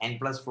 plus n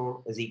plus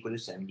 4 is equal to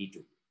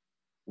 72.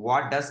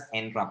 What does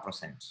n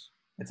represent?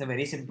 It's a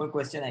very simple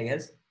question, I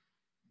guess.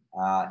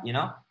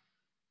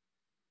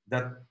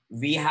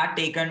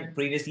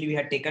 Previously we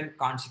had taken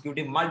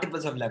consecutive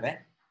multiples of 11.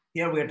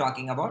 Here we are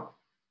talking about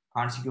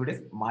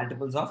consecutive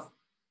multiples of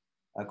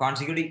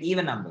consecutive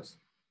even numbers.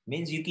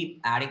 Means you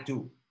keep adding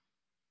 2.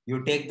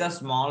 You take the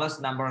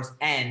smallest numbers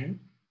n,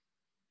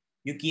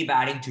 you keep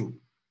adding 2.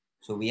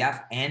 So we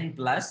have n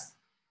plus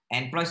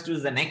 2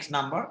 is the next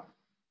number,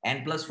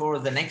 n plus 4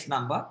 is the next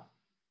number.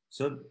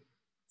 So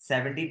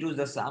 72 is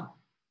the sum.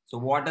 So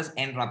what does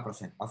n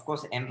represent? Of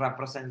course, n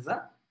represents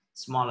the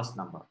smallest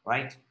number,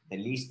 right? The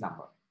least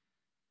number.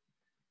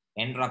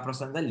 N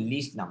represents the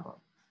least number.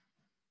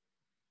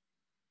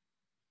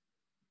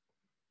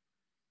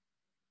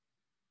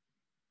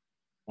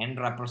 N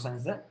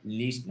represents the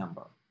least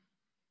number.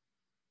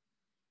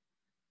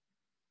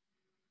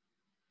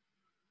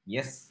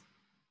 Yes.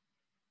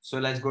 So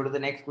let's go to the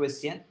next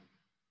question.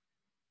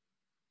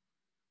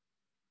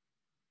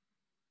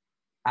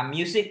 A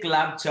music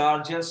club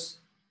charges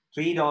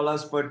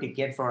 $3 per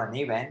ticket for an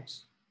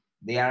event.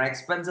 Their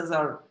expenses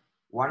are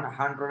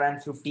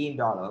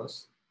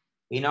 $115.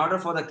 In order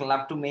for the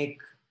club to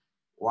make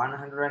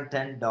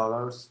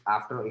 $110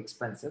 after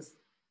expenses,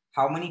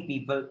 how many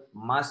people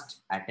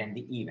must attend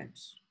the event?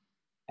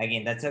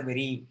 Again, that's a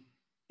very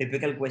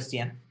typical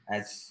question.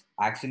 It's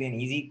actually an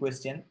easy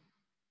question.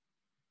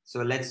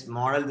 So let's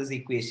model this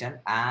equation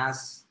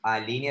as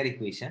a linear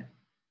equation.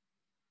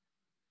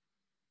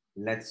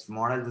 Let's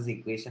model this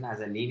equation as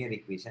a linear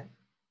equation.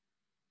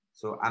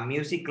 So a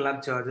music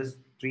club charges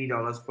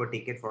 $3 per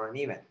ticket for an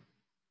event.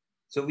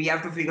 So we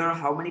have to figure out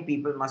how many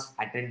people must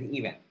attend the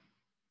event.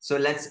 So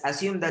let's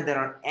assume that there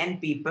are n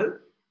people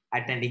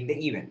attending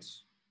the event.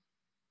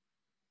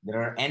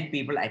 There are n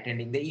people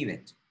attending the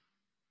event.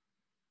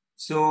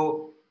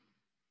 So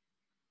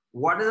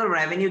what is the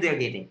revenue they're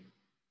getting?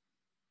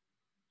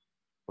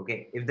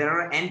 Okay, if there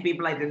are n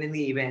people attending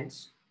the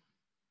event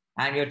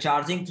and you're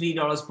charging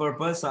 $3 per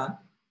person,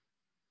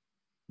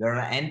 there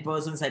are n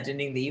persons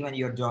attending the event,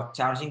 you're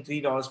charging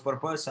 $3 per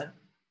person.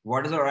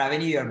 What is the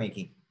revenue you're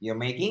making? You're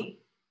making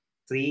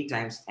 3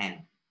 times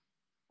n,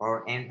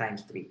 or n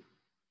times 3,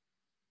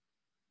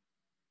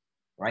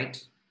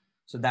 right?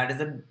 So that is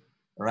the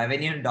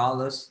revenue in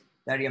dollars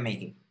that you're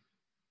making.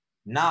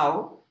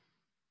 Now,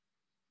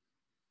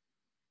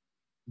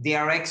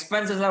 their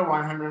expenses are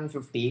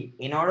 150.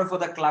 In order for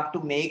the club to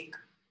make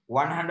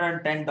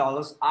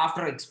 $110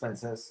 after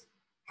expenses,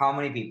 how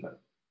many people?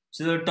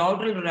 So the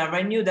total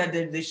revenue that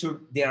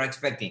they are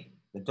expecting,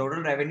 the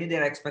total revenue they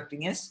are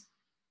expecting is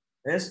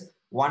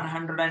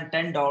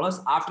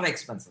 $110 after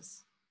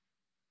expenses.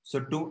 So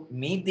to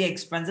meet the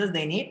expenses,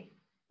 they need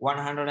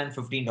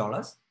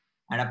 $115.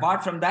 And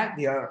apart from that,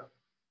 they are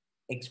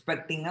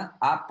expecting a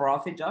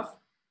profit of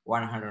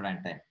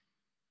 110.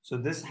 So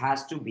this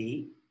has to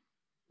be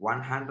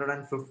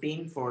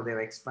 115 for their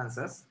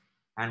expenses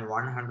and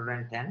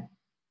 110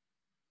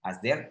 as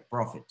their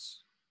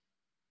profits.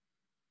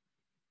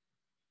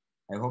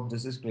 I hope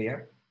this is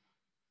clear.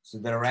 So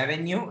the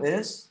revenue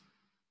is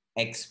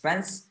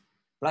expense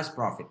plus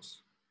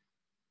profits.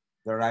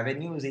 The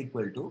revenue is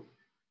equal to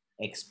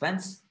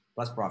expense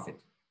plus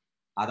profit.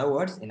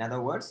 In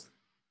other words,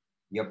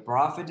 your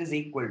profit is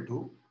equal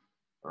to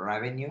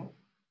revenue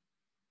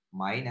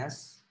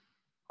minus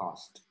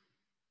cost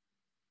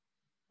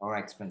or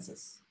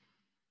expenses.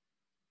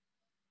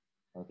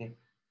 Okay.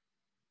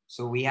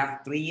 So we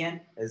have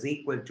 3n is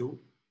equal to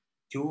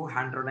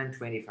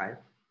 225.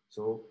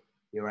 So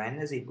your n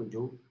is equal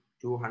to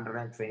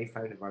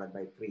 225 divided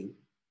by 3,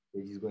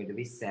 which is going to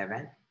be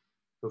 7.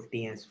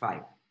 15 is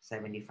 5.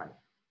 75.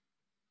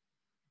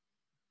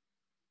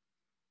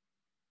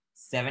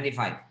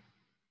 75.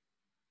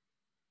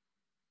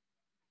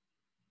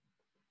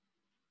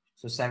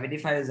 So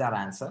 75 is our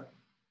answer.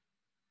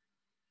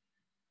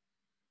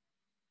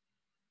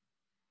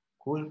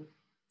 Cool.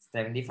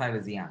 75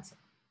 is the answer.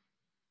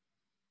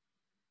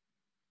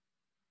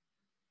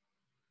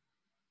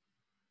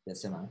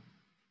 Yes, ma'am.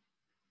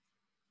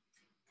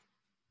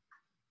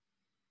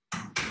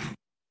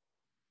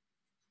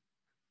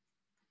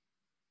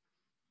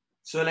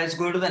 So let's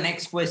go to the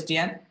next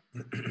question.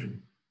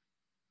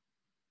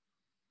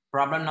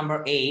 Problem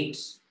number 8.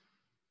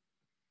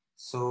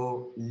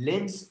 So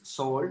Linz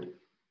sold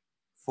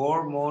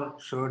 4 more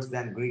shirts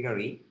than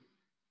Gregory.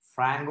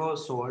 Franco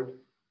sold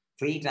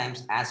 3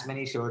 times as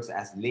many shirts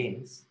as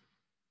Linz.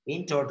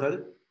 In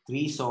total,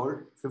 3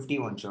 sold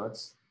 51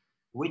 shirts.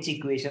 Which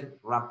equation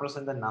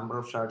represents the number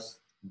of shirts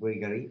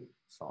Gregory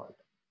sold?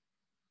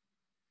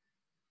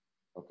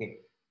 Okay.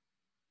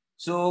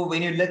 So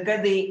when you look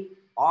at the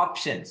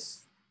options,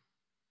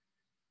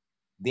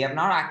 they have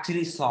not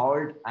actually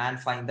solved and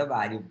find the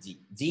value of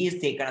G. G is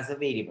taken as a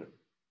variable.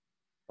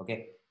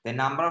 Okay. The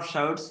number of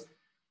shirts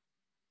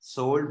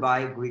sold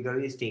by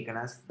Gregory is taken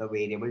as the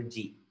variable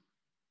G.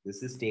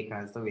 This is taken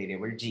as the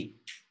variable G.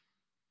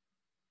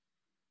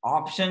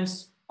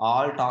 Options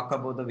all talk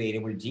about the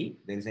variable G.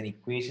 There is an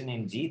equation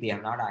in G. They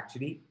have not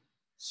actually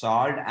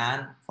solved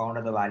and found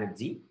the value of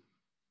G.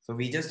 So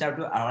we just have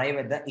to arrive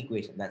at the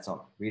equation. That's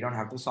all. We don't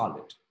have to solve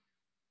it.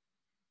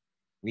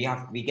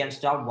 We can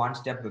stop one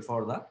step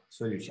before the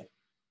solution.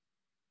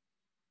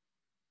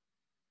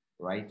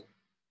 Right?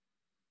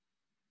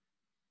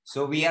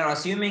 So we are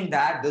assuming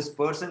that this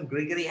person,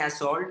 Gregory, has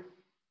sold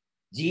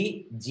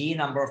G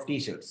number of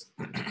t-shirts.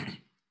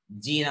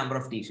 G number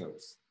of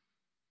t-shirts.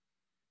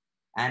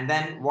 And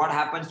then what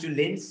happens to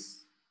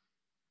Linz?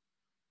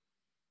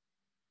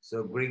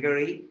 So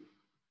Gregory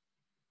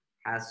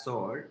has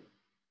sold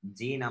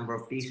G number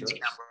of t-shirts.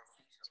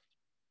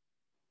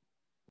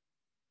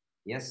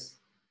 Yes.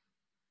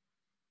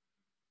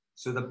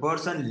 So the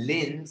person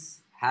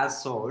Linz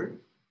has sold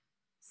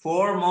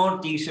 4 more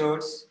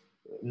t-shirts.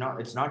 No,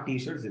 it's not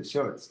t-shirts, it's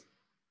shirts.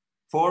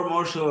 4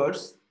 more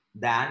shirts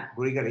than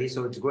Gregory.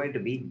 So it's going to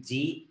be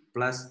G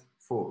plus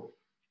 4.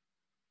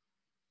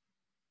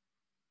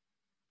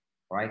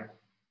 Right?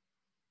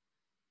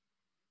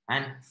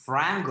 And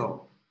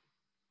Franco,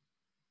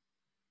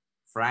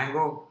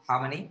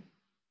 how many?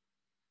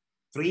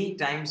 3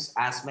 times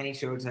as many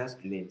shirts as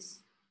Linz.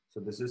 So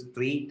this is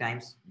 3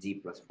 times G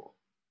plus 4.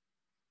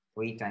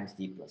 3 times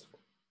G plus 4.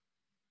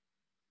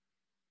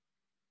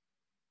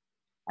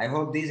 I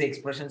hope these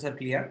expressions are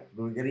clear.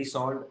 Gregory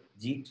sold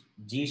G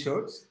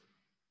shirts.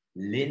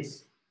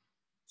 Linz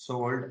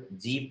sold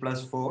G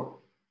plus 4.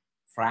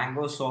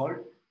 Franco sold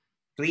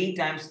 3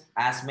 times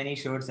as many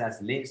shirts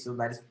as Linz. So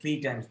that is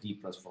 3 times G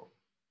plus 4.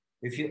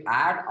 If you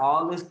add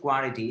all these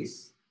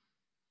quantities,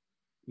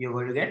 you're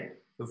going to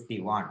get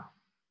 51.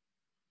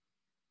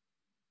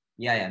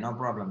 Yeah, no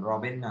problem.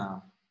 Robin,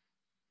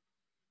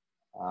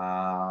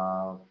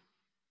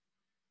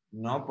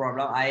 no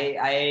problem.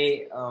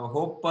 I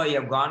hope you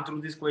have gone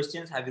through these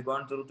questions. Have you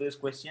gone through these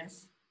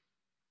questions?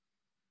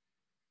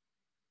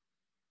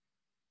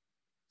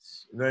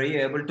 Were you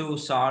able to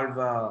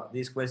solve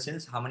these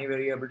questions? How many were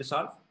you able to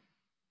solve?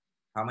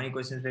 How many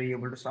questions were you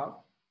able to solve?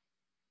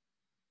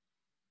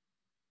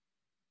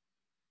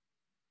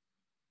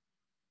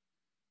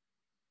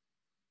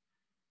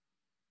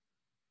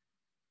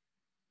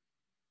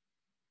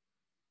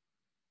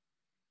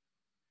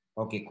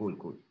 Okay, cool,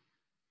 cool.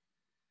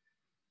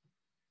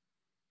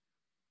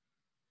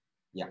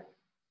 Yeah.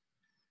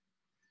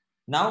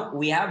 Now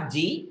we have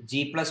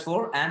g plus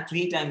 4 and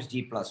 3 times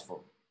g plus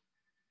 4.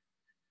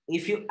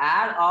 If you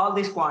add all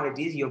these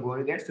quantities, you're going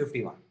to get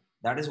 51.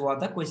 That is what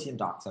the question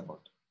talks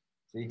about.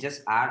 So you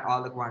just add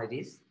all the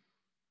quantities.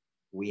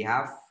 We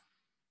have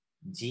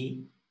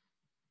g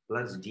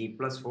plus g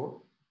plus 4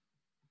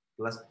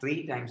 plus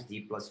 3 times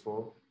g plus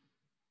 4,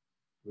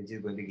 which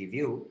is going to give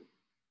you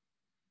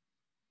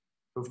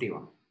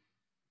 51.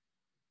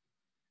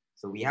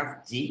 So we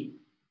have g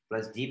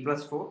plus g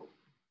plus 4,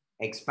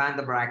 expand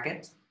the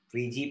bracket,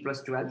 3g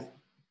plus 12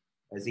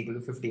 is equal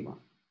to 51.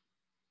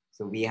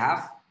 So we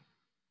have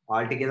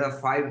altogether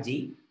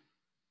 5g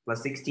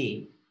plus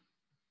 16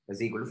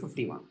 is equal to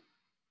 51.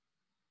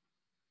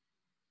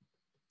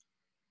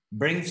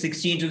 Bring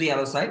 16 to the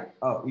other side.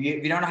 Oh,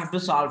 we don't have to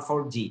solve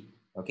for g.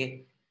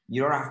 Okay.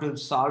 You don't have to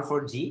solve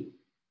for g.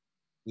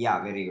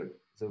 Yeah, very good.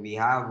 So we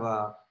have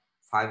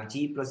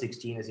 5g plus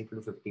 16 is equal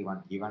to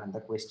 51 given in the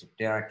question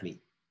directly.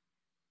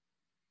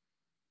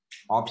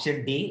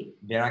 Option D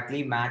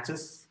directly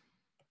matches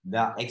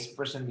the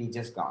expression we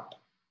just got.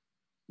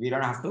 We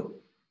don't have to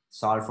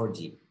solve for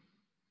g.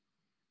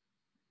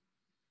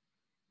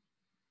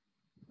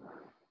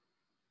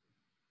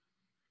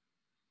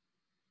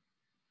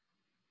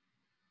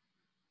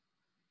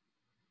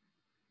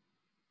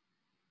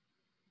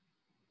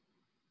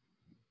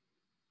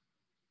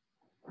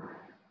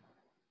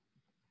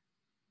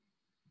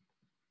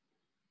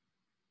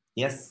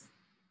 Yes.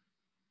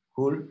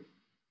 Cool.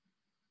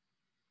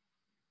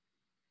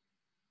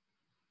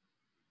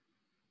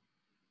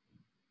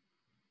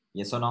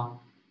 Yes or no?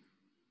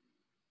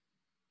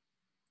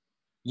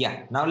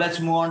 Yeah. Now let's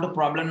move on to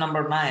problem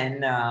number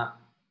 9.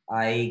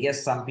 I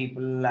guess some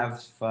people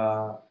have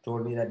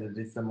told me that it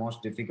is the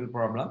most difficult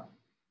problem.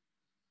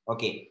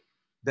 Okay.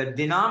 The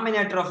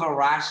denominator of a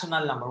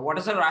rational number. What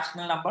is a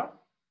rational number?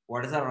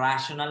 What is a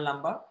rational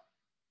number?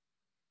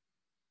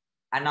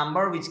 A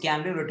number which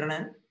can be written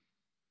in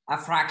a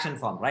fraction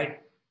form,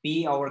 right?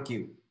 P over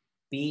Q.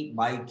 P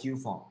by Q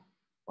form,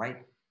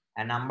 right?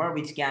 A number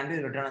which can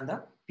be written in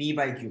the P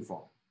by Q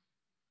form.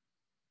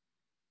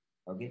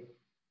 Okay.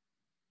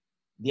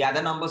 The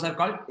other numbers are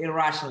called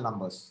irrational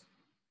numbers.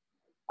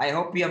 I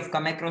hope you have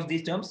come across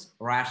these terms,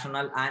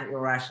 rational and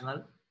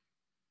irrational.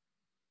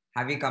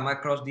 Have you come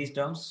across these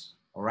terms,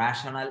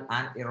 rational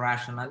and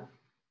irrational?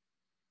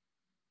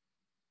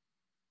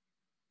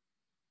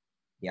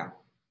 Yeah.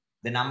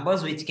 The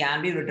numbers which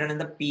can be written in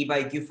the P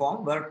by Q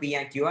form where P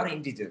and Q are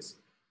integers.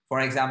 For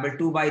example,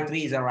 2 by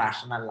 3 is a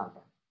rational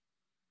number.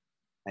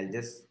 I'll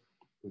just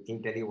quickly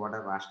tell you what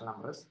a rational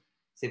number is.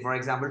 Say, for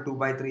example, 2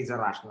 by 3 is a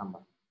rational number.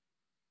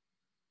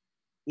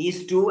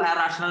 Is 2 a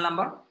rational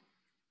number?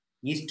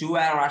 Is 2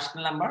 a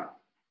rational number?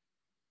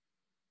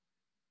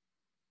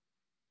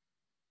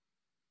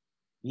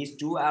 Is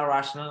 2 a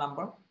rational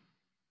number?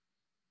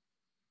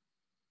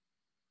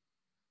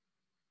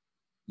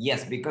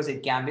 Yes, because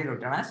it can be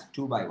written as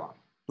 2 by 1,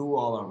 2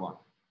 over 1.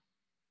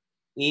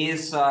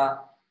 Is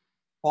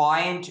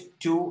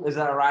 0.2 is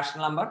a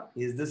rational number?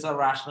 Is this a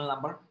rational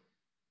number?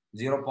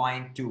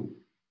 0.2.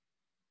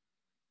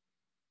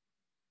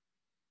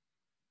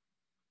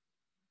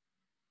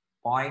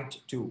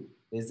 0.2.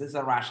 Is this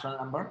a rational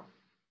number?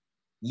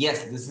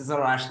 Yes, this is a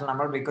rational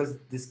number because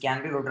this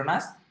can be written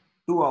as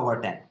 2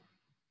 over 10.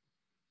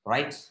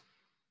 Right?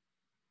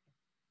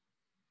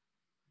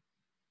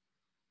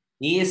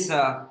 Is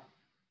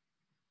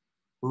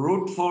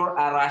root 4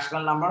 a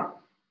rational number?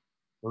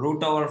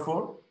 Root over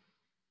 4.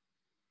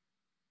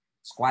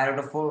 Square root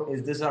of 4.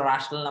 Is this a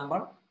rational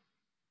number?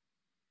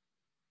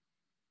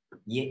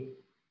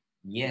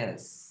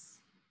 Yes.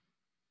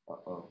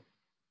 Uh-oh.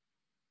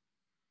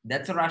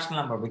 That's a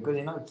rational number because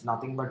it's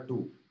nothing but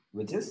 2,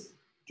 which is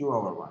 2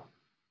 over 1.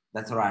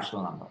 That's a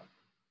rational number.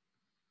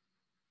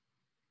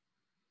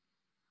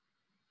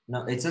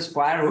 Now it's a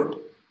square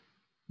root,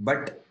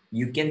 but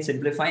you can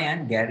simplify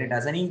and get it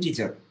as an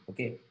integer.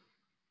 Okay.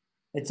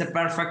 It's a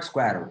perfect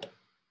square root.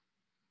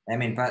 I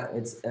mean,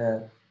 it's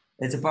a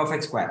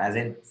perfect square, as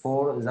in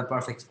 4 is a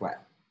perfect square,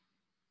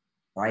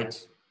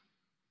 right?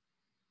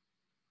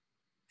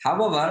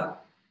 However,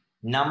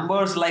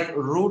 numbers like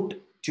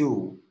root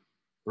 2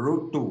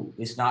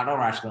 is not a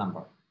rational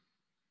number.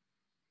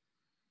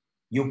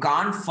 You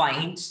can't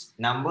find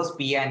numbers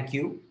P and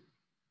Q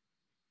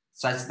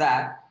such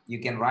that you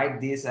can write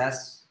this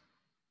as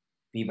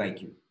P by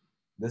Q.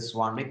 This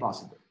won't be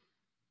possible.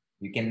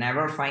 You can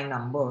never find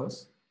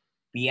numbers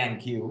P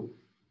and Q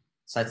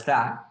such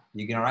that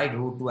you can write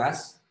root 2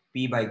 as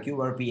P by Q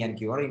where P and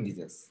Q are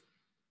integers,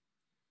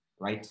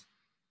 right?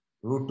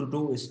 Root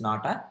 2 is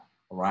not a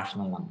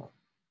rational number.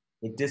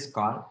 It is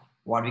called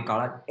what we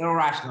call an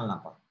irrational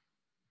number.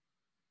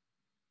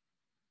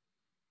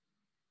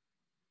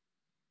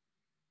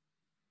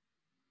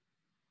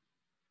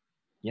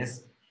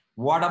 Yes.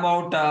 What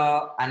about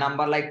a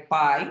number like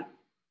pi?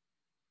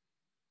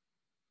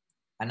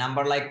 A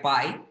number like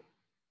pi,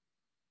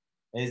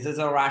 is this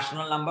a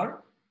rational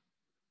number?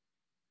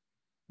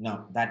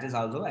 No, that is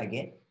also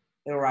again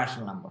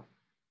irrational number.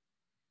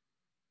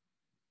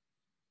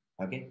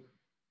 Okay.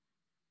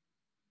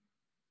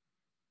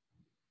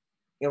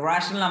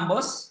 Irrational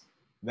numbers,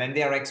 when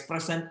they are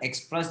expressed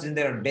in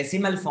their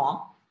decimal form,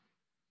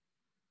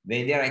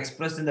 when they are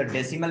expressed in the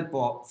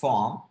decimal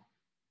form,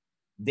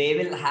 they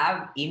will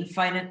have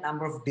infinite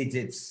number of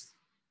digits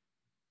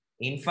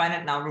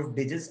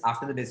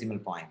after the decimal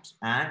point,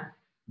 and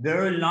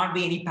there will not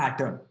be any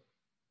pattern.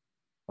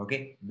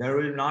 Okay, there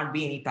will not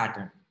be any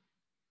pattern.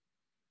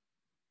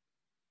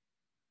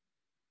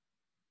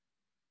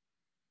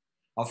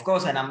 Of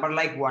course, a number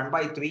like 1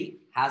 by 3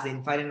 has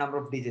infinite number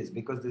of digits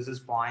because this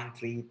is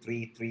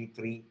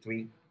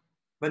 0.333333,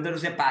 but there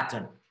is a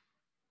pattern.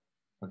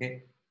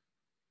 Okay,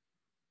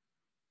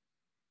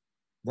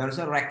 there is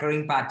a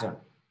recurring pattern,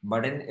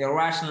 but in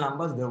irrational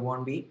numbers there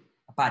won't be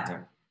a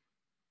pattern,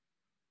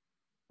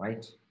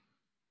 right?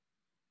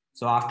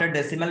 So after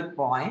decimal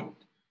point,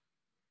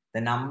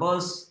 the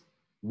numbers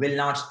will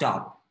not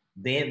stop,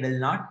 they will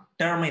not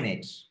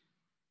terminate,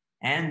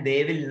 and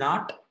they will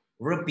not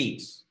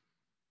repeat,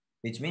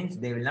 which means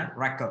they will not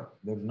recur.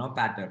 There is no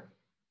pattern.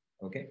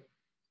 Okay,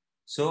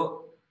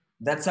 so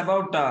that's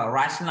about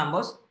rational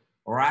numbers.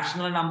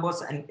 Rational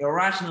numbers and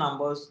irrational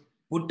numbers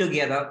put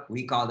together,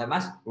 we call them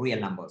as real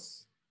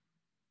numbers.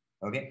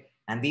 Okay,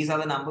 and these are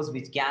the numbers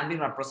which can be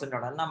represented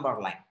on a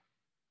number line.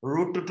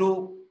 Root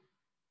 2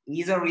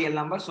 is a real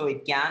number, so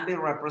it can be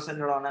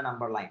represented on a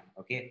number line.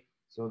 Okay,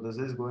 so this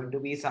is going to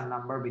be some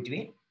number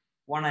between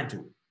 1 and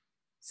 2.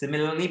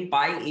 Similarly,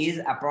 pi is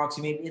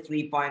approximately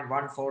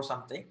 3.14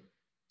 something.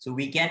 So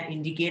we can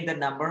indicate the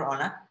number on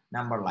a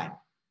number line.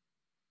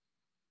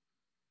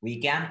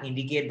 We can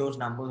indicate those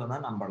numbers on a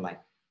number line.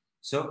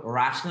 So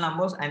rational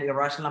numbers and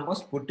irrational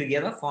numbers put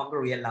together form the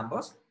real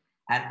numbers,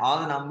 and all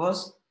the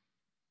numbers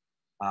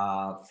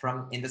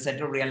from in the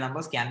set of real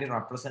numbers can be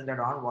represented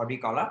on what we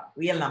call a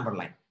real number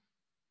line.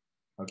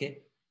 Okay,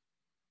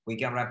 we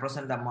can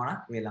represent them on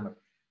a real number.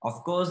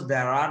 Of course,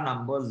 there are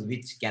numbers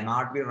which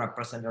cannot be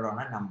represented on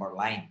a number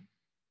line.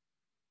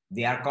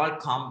 They are called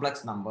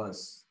complex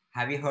numbers.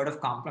 Have you heard of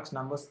complex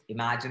numbers?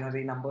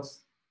 Imaginary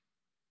numbers?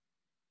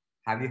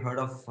 Have you heard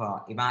of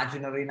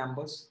imaginary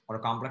numbers or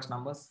complex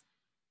numbers?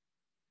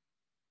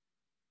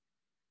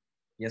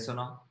 Yes or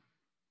no?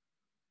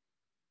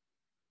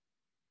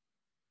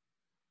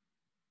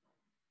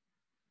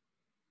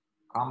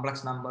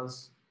 Complex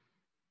numbers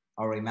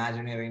or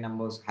imaginary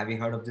numbers. Have you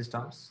heard of these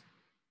terms?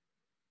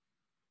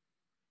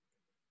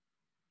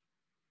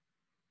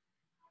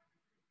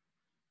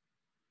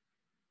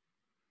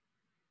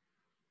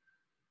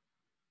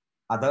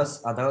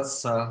 Others,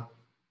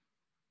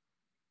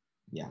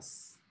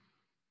 yes.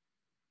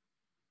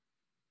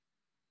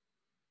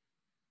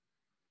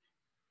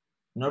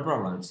 No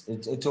problems.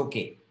 It's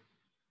okay.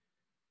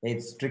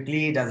 It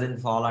strictly doesn't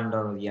fall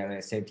under your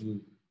SAT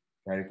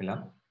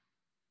curriculum.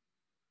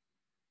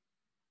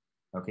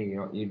 Okay,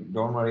 you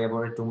don't worry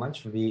about it too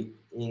much.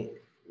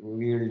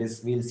 We'll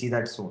see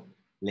that soon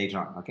later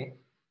on. Okay,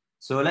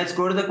 so let's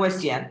go to the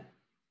question.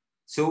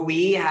 So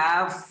we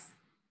have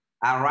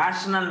a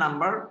rational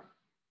number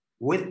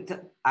with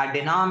a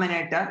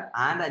denominator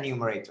and a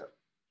numerator.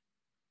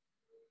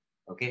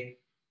 Okay,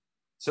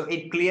 so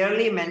it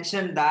clearly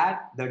mentioned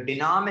that the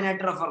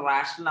denominator of a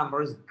rational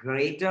number is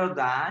greater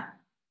than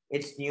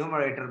its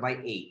numerator by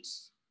 8.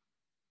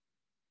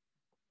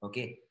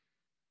 Okay,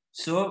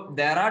 so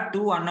there are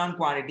two unknown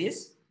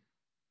quantities,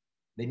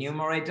 the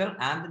numerator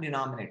and the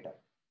denominator.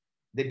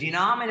 The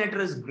denominator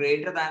is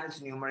greater than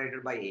its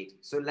numerator by 8.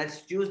 So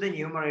let's choose the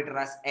numerator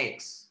as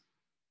x.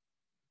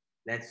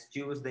 Let's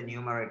choose the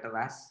numerator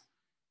as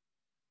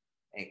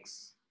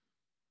x.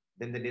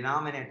 Then the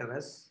denominator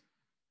is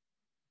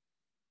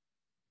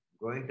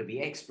going to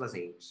be x plus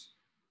 8.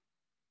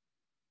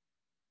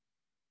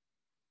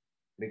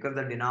 Because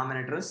the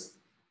denominator is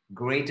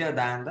greater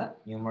than the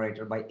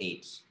numerator by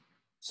 8.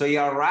 So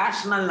your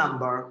rational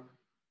number,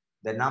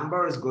 the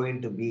number is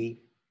going to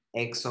be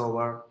x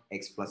over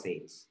x plus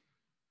 8.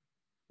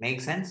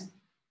 Make sense?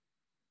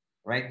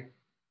 Right?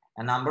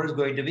 A number is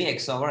going to be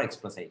x over x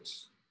plus 8.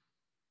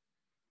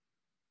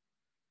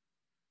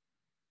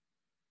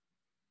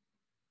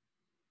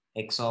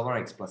 X over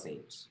x plus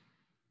 8.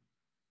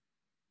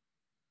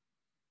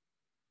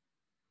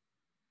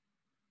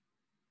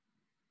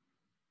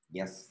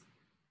 Yes.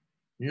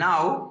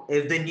 Now,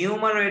 if the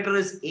numerator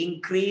is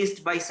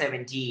increased by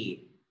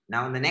 17,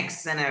 now in the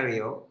next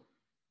scenario,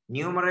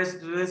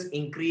 numerator is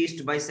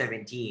increased by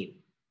 17.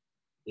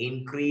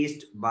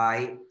 Increased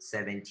by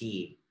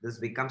 17. This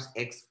becomes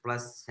x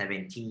plus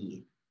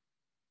 17.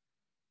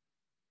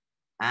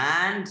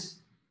 And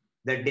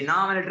the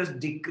denominator is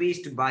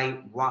decreased by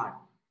 1.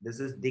 This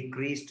is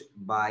decreased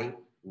by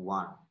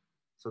 1.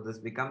 So this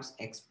becomes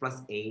x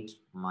plus 8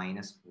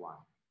 minus 1.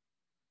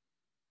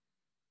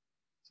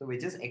 So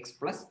which is x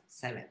plus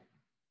 7.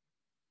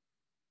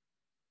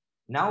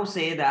 Now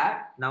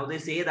they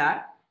say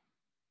that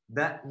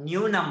the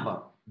new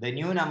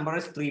number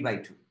is 3 by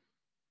 2.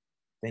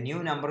 The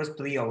new number is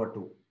 3 over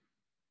 2.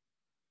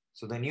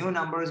 So the new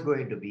number is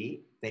going to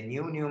be, the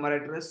new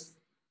numerator is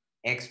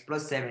x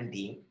plus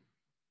 17.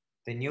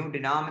 The new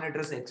denominator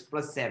is x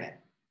plus 7.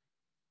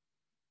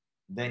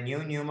 The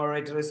new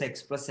numerator is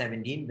x plus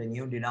 17. The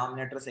new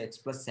denominator is x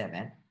plus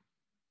 7.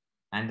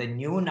 And the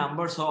new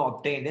number so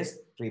obtained is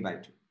 3 by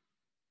 2.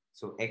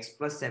 So x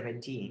plus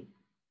 17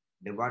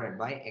 divided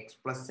by x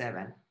plus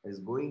 7 is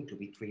going to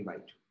be 3 by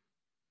 2.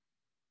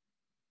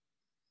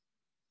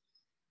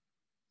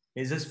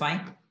 Is this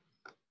fine?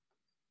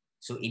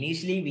 So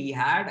initially we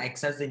had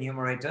x as the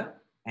numerator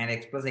and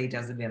x plus 8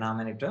 as the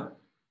denominator.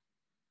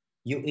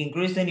 You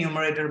increase the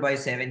numerator by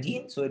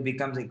 17, so it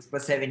becomes x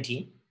plus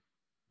 17.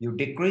 You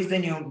decrease the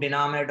new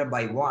denominator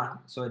by 1,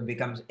 so it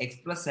becomes x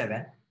plus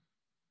 7.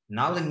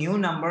 Now the new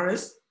number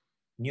is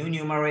new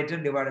numerator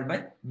divided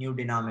by new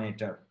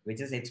denominator,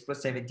 which is x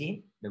plus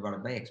 17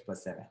 divided by x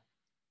plus 7.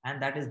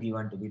 And that is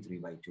given to be 3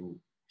 by 2.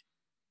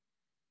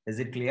 Is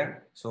it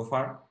clear so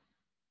far?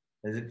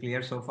 Is it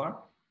clear so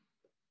far?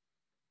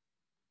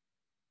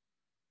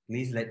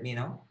 Please let me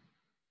know.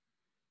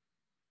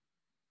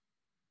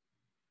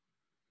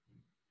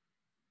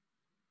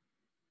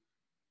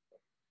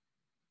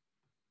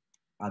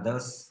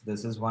 Others,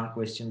 this is one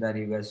question that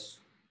you guys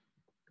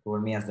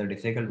told me as the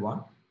difficult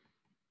one.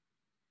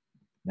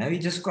 Now we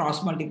just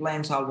cross multiply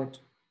and solve it.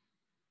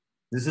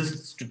 This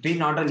is strictly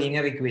not a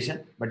linear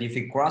equation, but if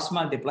you cross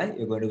multiply,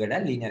 you're going to get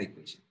a linear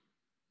equation.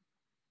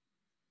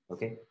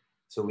 Okay,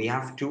 so we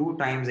have 2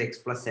 times x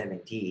plus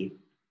 17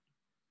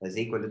 is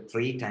equal to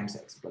 3 times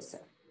x plus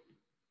 7.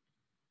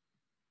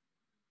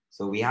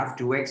 So we have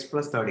 2x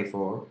plus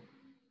 34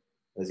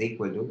 is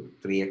equal to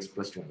 3x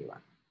plus 21.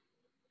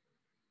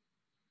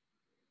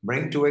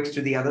 Bring 2x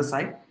to the other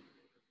side,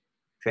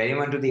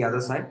 21 to the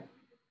other side.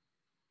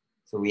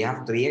 So we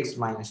have 3x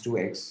minus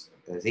 2x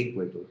is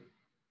equal to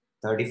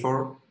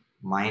 34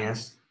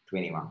 minus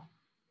 21.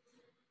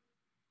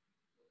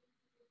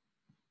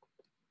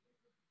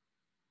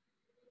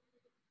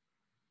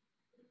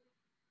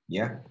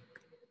 Yeah.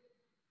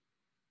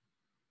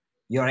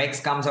 Your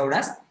x comes out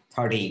as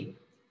 30.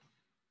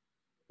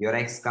 Your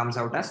x comes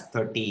out as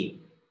 30.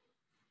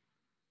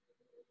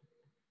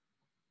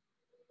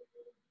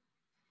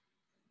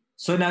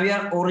 So now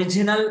your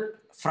original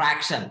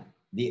fraction,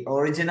 the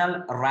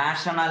original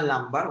rational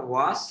number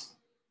was,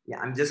 yeah,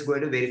 I'm just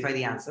going to verify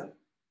the answer.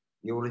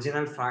 The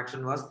original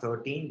fraction was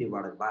 13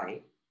 divided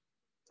by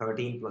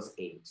 13 plus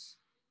 8.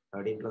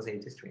 13 plus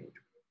 8 is 22.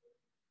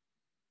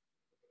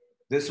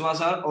 This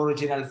was our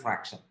original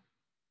fraction.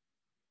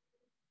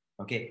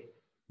 Okay.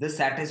 This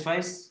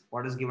satisfies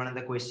what is given in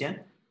the question.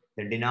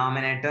 The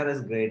denominator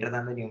is greater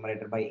than the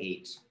numerator by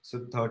 8.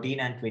 So 13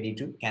 and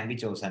 22 can be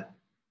chosen.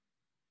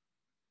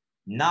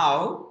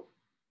 Now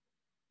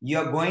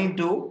you're going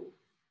to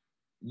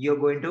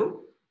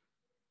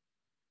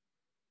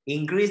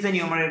increase the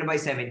numerator by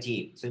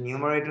 17. So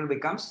numerator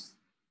becomes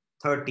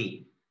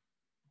 30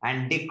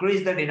 and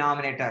decrease the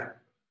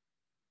denominator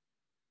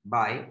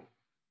by,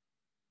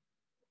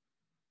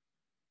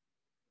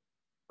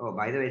 oh,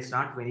 by the way, it's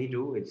not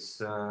 22,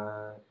 it's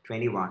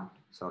 21.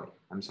 Sorry,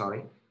 I'm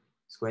sorry.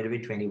 It's going to be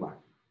 21.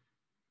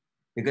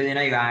 Because, you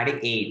know, you're adding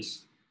 8.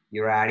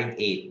 You're adding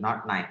 8,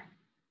 not 9.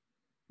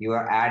 You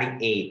are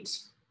adding 8.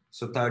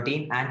 So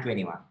 13 and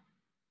 21.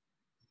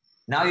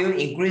 Now you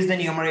increase the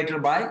numerator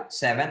by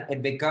 7.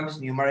 It becomes,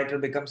 numerator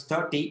becomes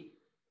 30,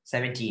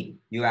 17.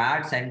 You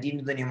add 17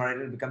 to the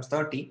numerator, it becomes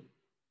 30.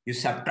 You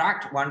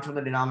subtract 1 from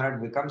the denominator,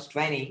 it becomes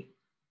 20.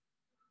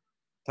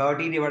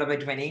 30 divided by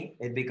 20,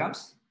 it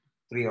becomes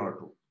 3 or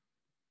 2.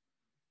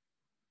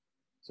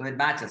 So it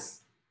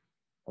matches.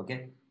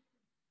 Okay.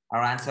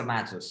 Our answer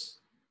matches.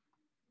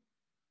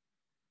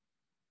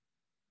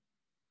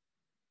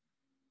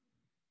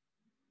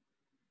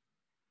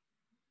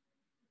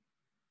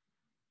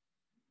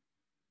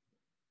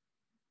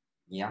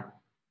 Yeah.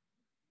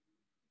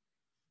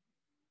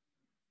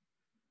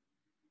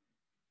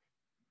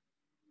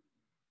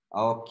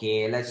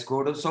 Okay, let's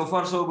go to, so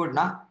far so good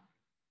now.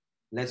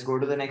 Let's go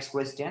to the next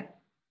question.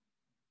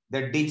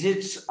 The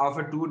digits of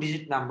a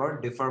 2-digit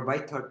number differ by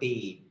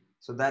 13.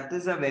 So that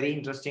is a very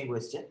interesting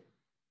question.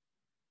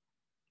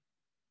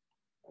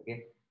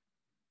 Okay,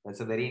 that's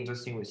a very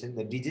interesting question.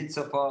 The digits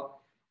of a,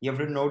 you have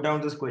to note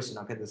down this question.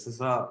 Okay, this is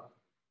a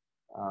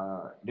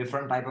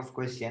different type of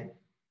question.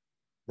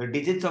 The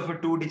digits of a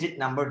 2-digit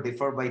number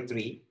differ by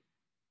 3.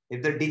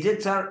 If the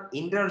digits are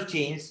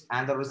interchanged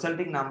and the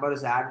resulting number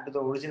is added to the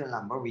original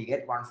number, we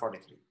get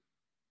 143.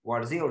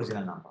 What is the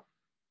original number?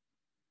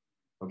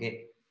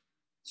 Okay.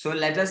 So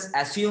let us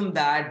assume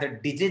that the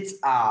digits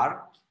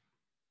are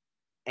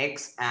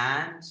x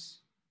and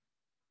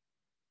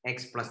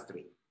x plus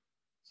 3.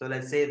 So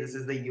let's say this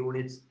is the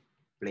units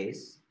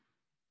place.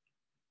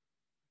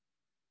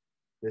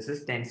 This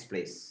is tens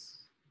place.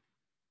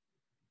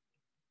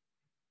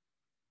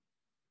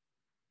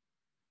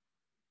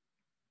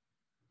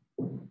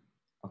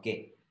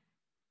 Okay.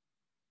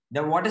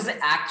 Now what is the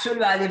actual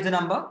value of the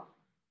number?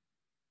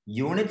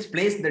 Units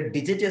place, the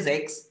digit is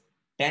x.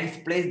 Tens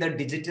place, the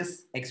digit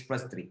is x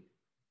plus 3.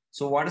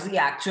 So what is the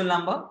actual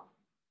number?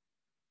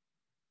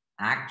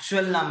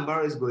 Actual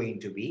number is going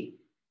to be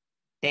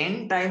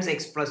 10 times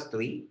x plus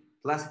 3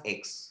 plus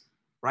x,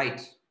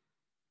 right?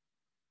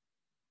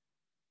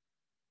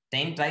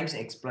 10 times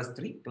x plus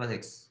 3 plus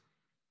x.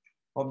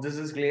 Hope this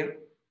is clear.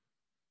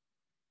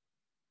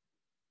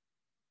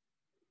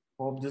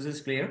 Hope this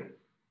is clear.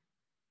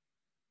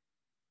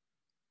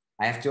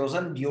 I have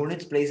chosen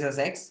units place as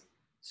x.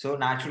 So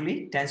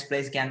naturally, tens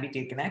place can be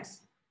taken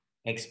as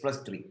x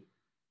plus 3.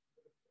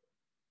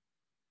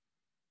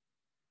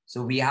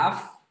 So we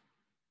have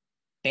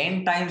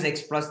 10 times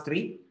x plus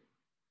 3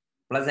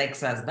 plus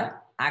x as the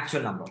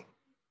actual number.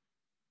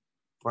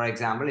 For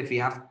example, if we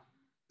have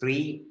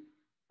 3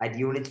 at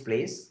units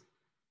place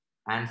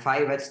and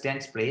 5 at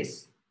tens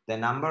place, the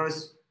number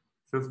is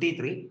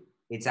 53.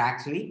 It's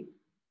actually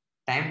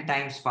 10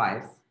 times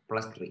 5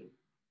 plus 3.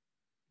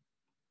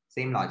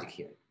 Same logic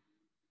here.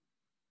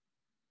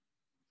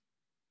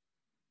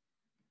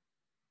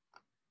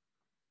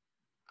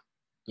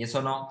 Yes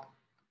or no?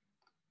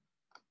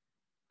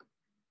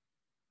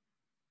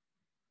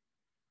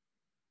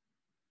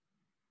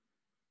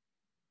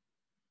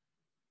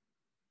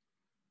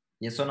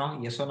 Yes or no?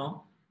 Yes or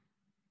no?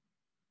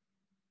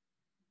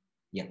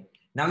 Yeah.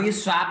 Now you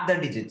swap the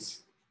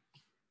digits.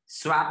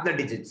 Swap the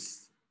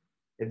digits.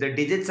 If the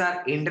digits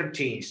are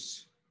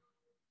interchanged,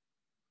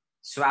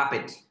 swap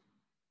it.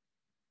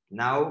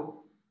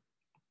 Now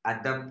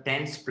at the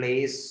tens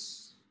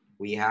place,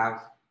 we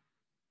have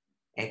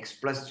x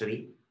plus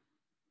 3.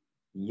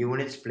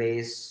 Units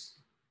place,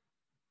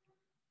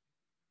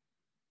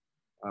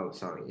 oh,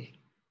 sorry.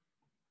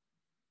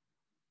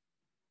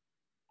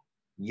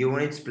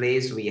 Units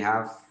place, we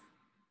have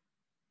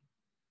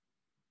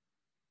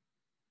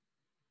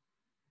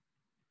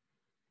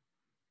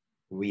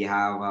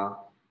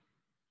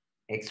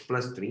x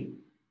plus 3.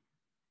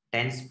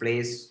 Tens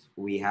place,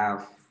 we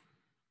have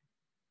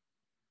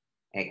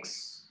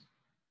x.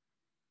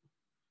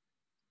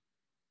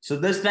 So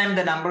this time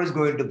the number is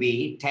going to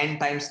be 10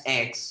 times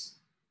x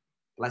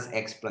plus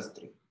x plus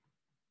 3.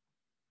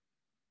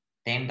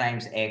 10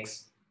 times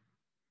x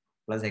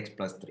plus x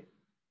plus 3.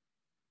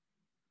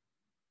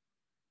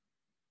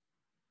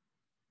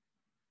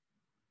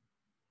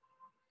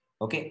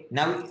 Okay,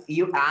 now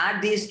you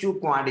add these two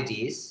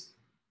quantities,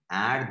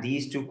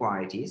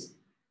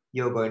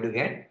 you're going to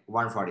get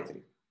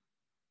 143.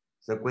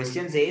 So the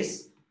question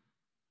says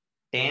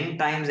 10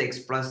 times x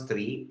plus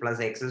 3 plus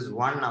x is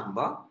one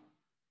number.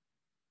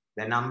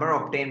 The number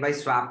obtained by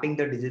swapping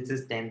the digits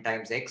is 10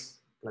 times x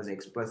plus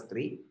x plus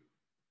 3.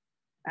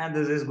 And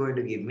this is going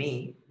to give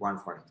me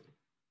 143.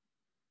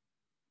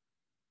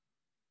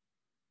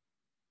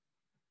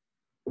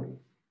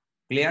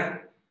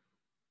 Clear?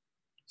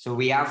 So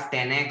we have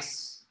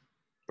 10x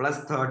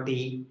plus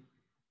 30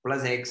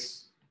 plus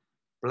x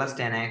plus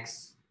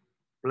 10x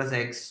plus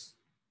x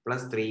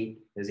plus 3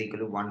 is equal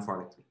to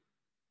 143.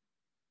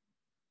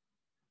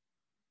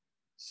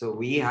 So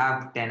we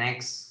have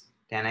 10x,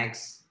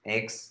 x,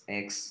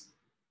 x.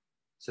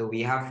 So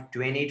we have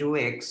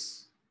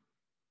 22x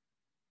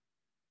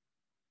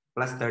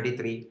plus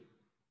 33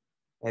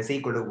 is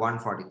equal to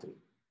 143.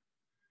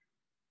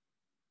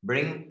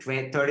 Bring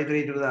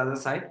 33 to the other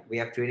side. We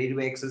have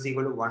 22x is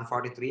equal to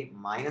 143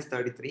 minus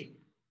 33.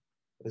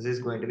 This is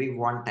going to be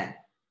 110.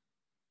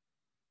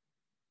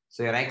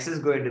 So your x is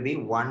going to be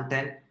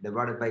 110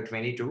 divided by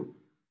 22.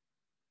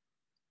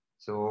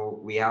 So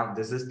we have,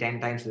 this is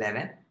 10 times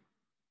 11.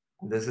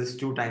 This is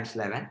 2 times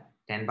 11.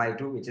 10 by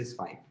 2, which is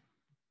 5.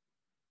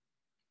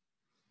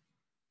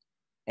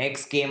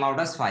 X came out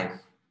as 5.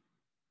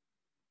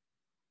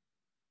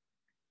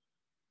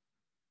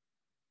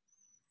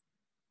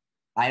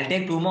 I'll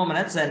take 2 more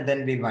minutes and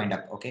then we'll wind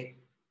up, okay?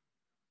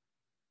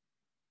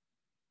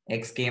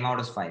 X came out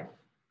as 5.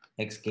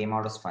 X came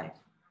out as 5.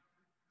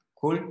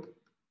 Cool.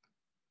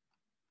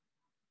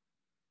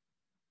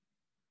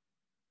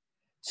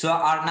 So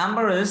our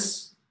number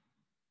is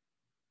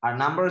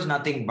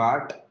nothing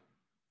but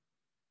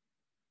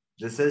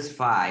this is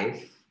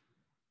 5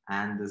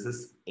 and this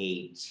is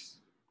 8.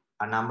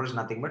 Our number is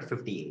nothing but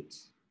 58.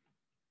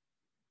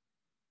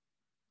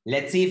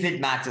 Let's see if it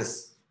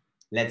matches.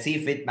 Let's see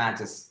if it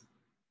matches.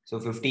 So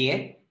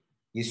 58,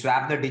 you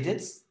swap the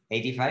digits,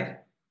 85,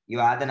 you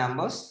add the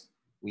numbers,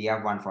 we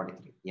have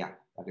 143. Yeah,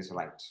 that is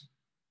right.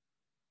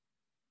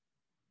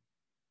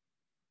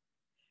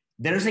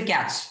 There is a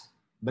catch,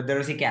 but there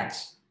is a catch.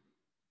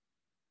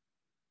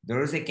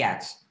 There is a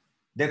catch.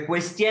 The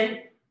question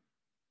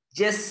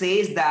just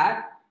says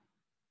that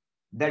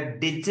the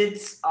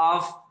digits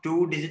of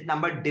two-digit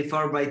number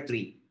differ by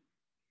 3.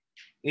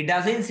 It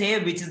doesn't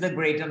say which is the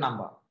greater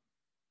number.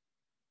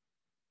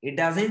 It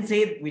doesn't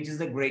say which is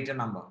the greater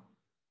number.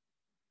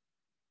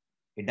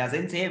 It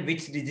doesn't say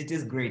which digit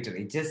is greater.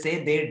 It just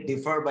says they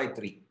differ by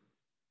 3.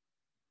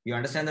 You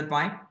understand that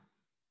point?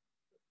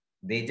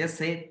 They just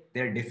say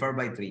they differ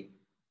by 3.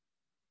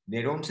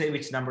 They don't say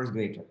which number is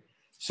greater.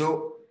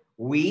 So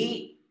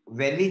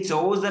when we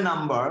chose the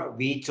number,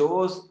 we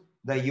chose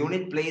the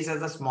unit place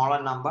as a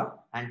smaller number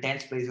and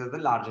tens place as the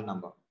larger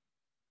number.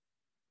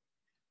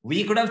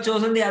 We could have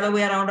chosen the other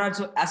way around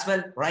as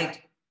well,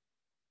 right?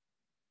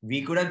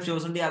 We could have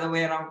chosen the other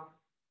way around.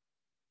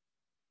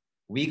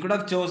 We could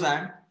have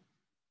chosen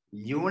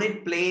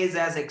unit place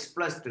as x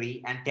plus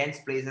 3 and tens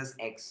place as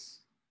x.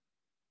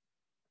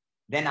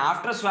 Then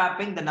after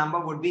swapping, the number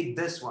would be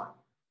this one.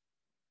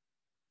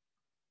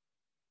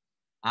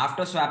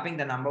 After swapping,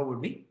 the number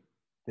would be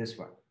this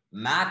one.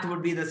 Math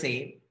would be the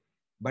same,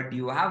 but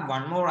you have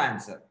one more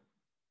answer.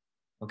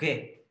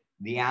 Okay.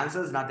 The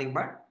answer is nothing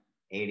but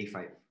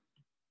 85.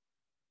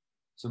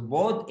 So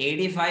both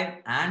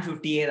 85 and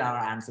 58 are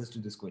answers to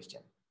this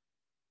question.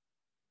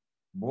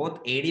 Both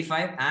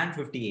 85 and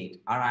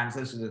 58 are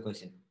answers to the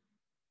question.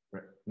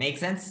 Make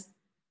sense?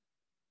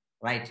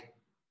 Right.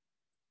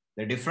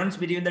 The difference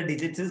between the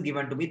digits is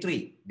given to be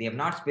 3. They have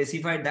not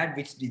specified that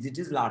which digit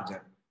is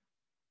larger.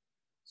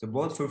 So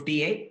both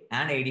 58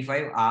 and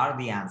 85 are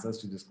the answers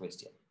to this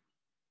question.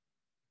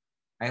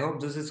 I hope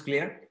this is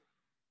clear.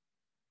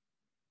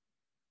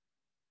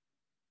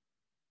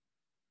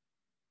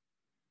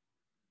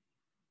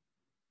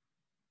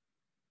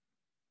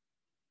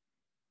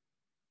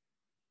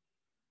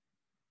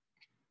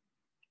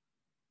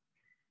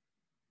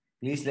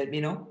 Please let me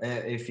know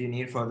if you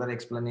need further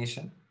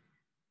explanation.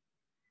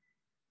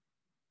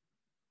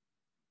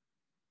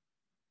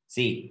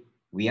 See,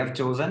 we have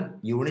chosen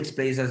units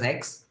place as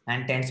x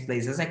and tens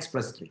place as x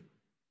plus 3.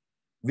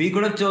 We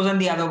could have chosen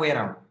the other way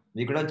around.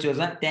 We could have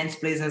chosen tens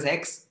place as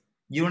x,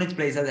 units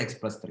place as x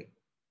plus 3.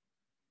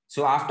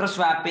 So after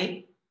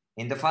swapping,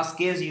 in the first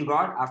case you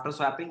got after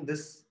swapping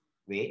this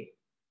way.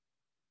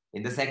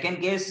 In the second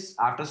case,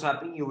 after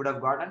swapping, you would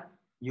have gotten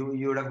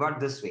you would have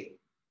got this way.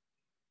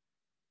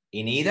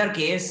 In either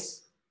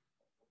case,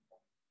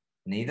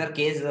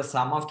 the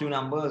sum of two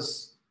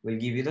numbers will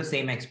give you the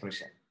same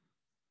expression.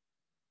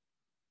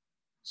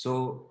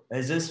 So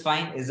is this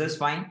fine? Is this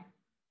fine?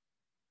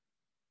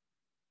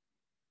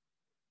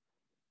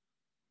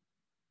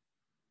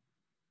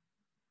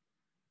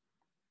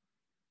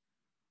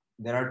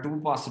 There are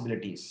two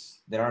possibilities.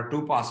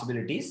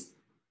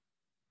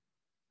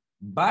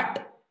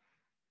 But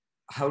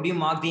how do you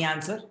mark the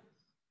answer?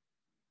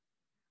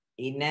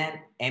 In an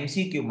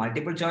MCQ,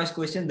 multiple choice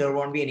question, there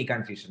won't be any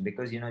confusion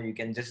because you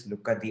can just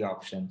look at the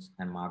options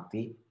and mark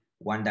the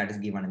one that is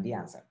given in the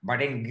answer.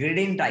 But in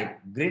grid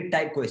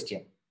type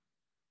question,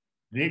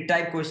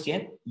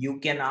 you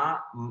can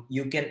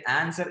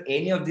answer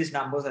any of these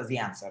numbers as the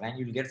answer and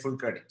you'll get full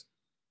credit.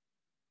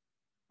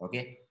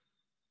 Okay.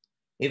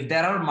 If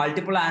there are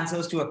multiple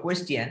answers to a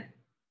question,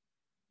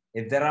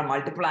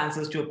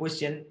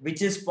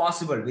 which is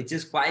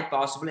quite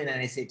possible in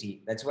an SAT,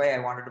 that's why I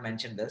wanted to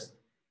mention this,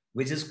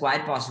 which is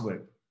quite possible.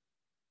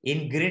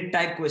 In grid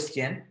type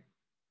question,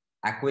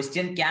 a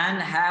question can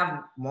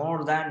have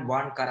more than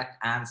one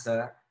correct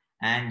answer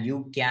and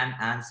you can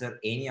answer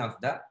any of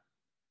the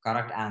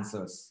correct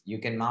answers. You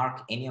can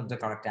mark any of the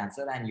correct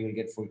answer and you will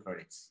get full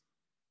credits.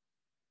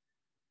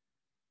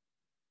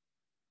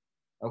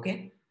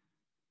 Okay.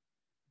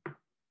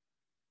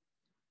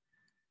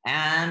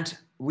 And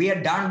we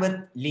are done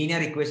with linear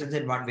equations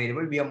in one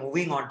variable. We are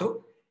moving on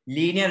to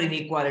linear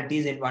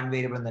inequalities in one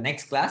variable in the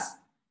next class.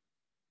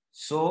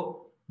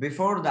 So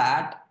before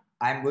that,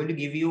 I'm going to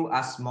give you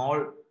a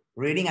small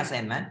reading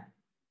assignment.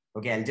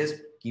 Okay, I'll just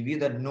give you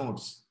the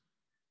notes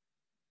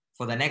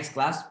for the next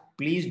class.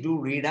 Please do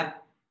read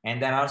up,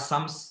 and there are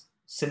some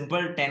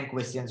simple 10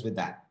 questions with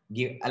that,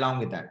 along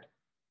with that.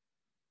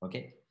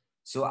 Okay,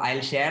 so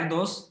I'll share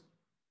those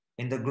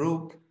in the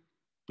group.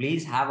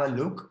 Please have a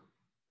look.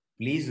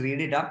 Please read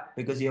it up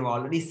because you have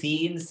already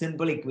seen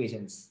simple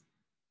equations.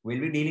 We'll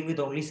be dealing with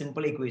only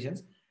simple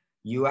equations.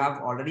 You have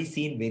already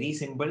seen very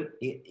simple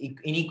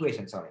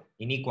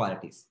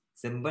inequalities,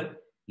 simple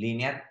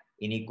linear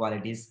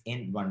inequalities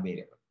in one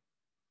variable.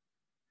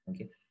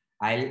 Okay,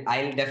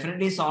 I'll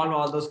definitely solve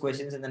all those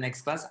questions in the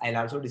next class. I'll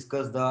also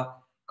discuss the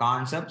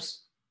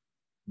concepts.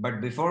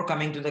 But before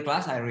coming to the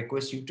class, I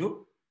request you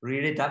to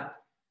read it up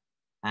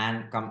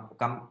and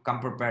come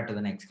prepared to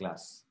the next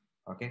class.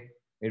 Okay,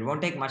 it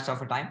won't take much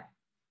of a time.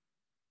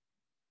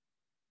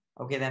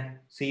 Okay then,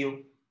 see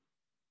you.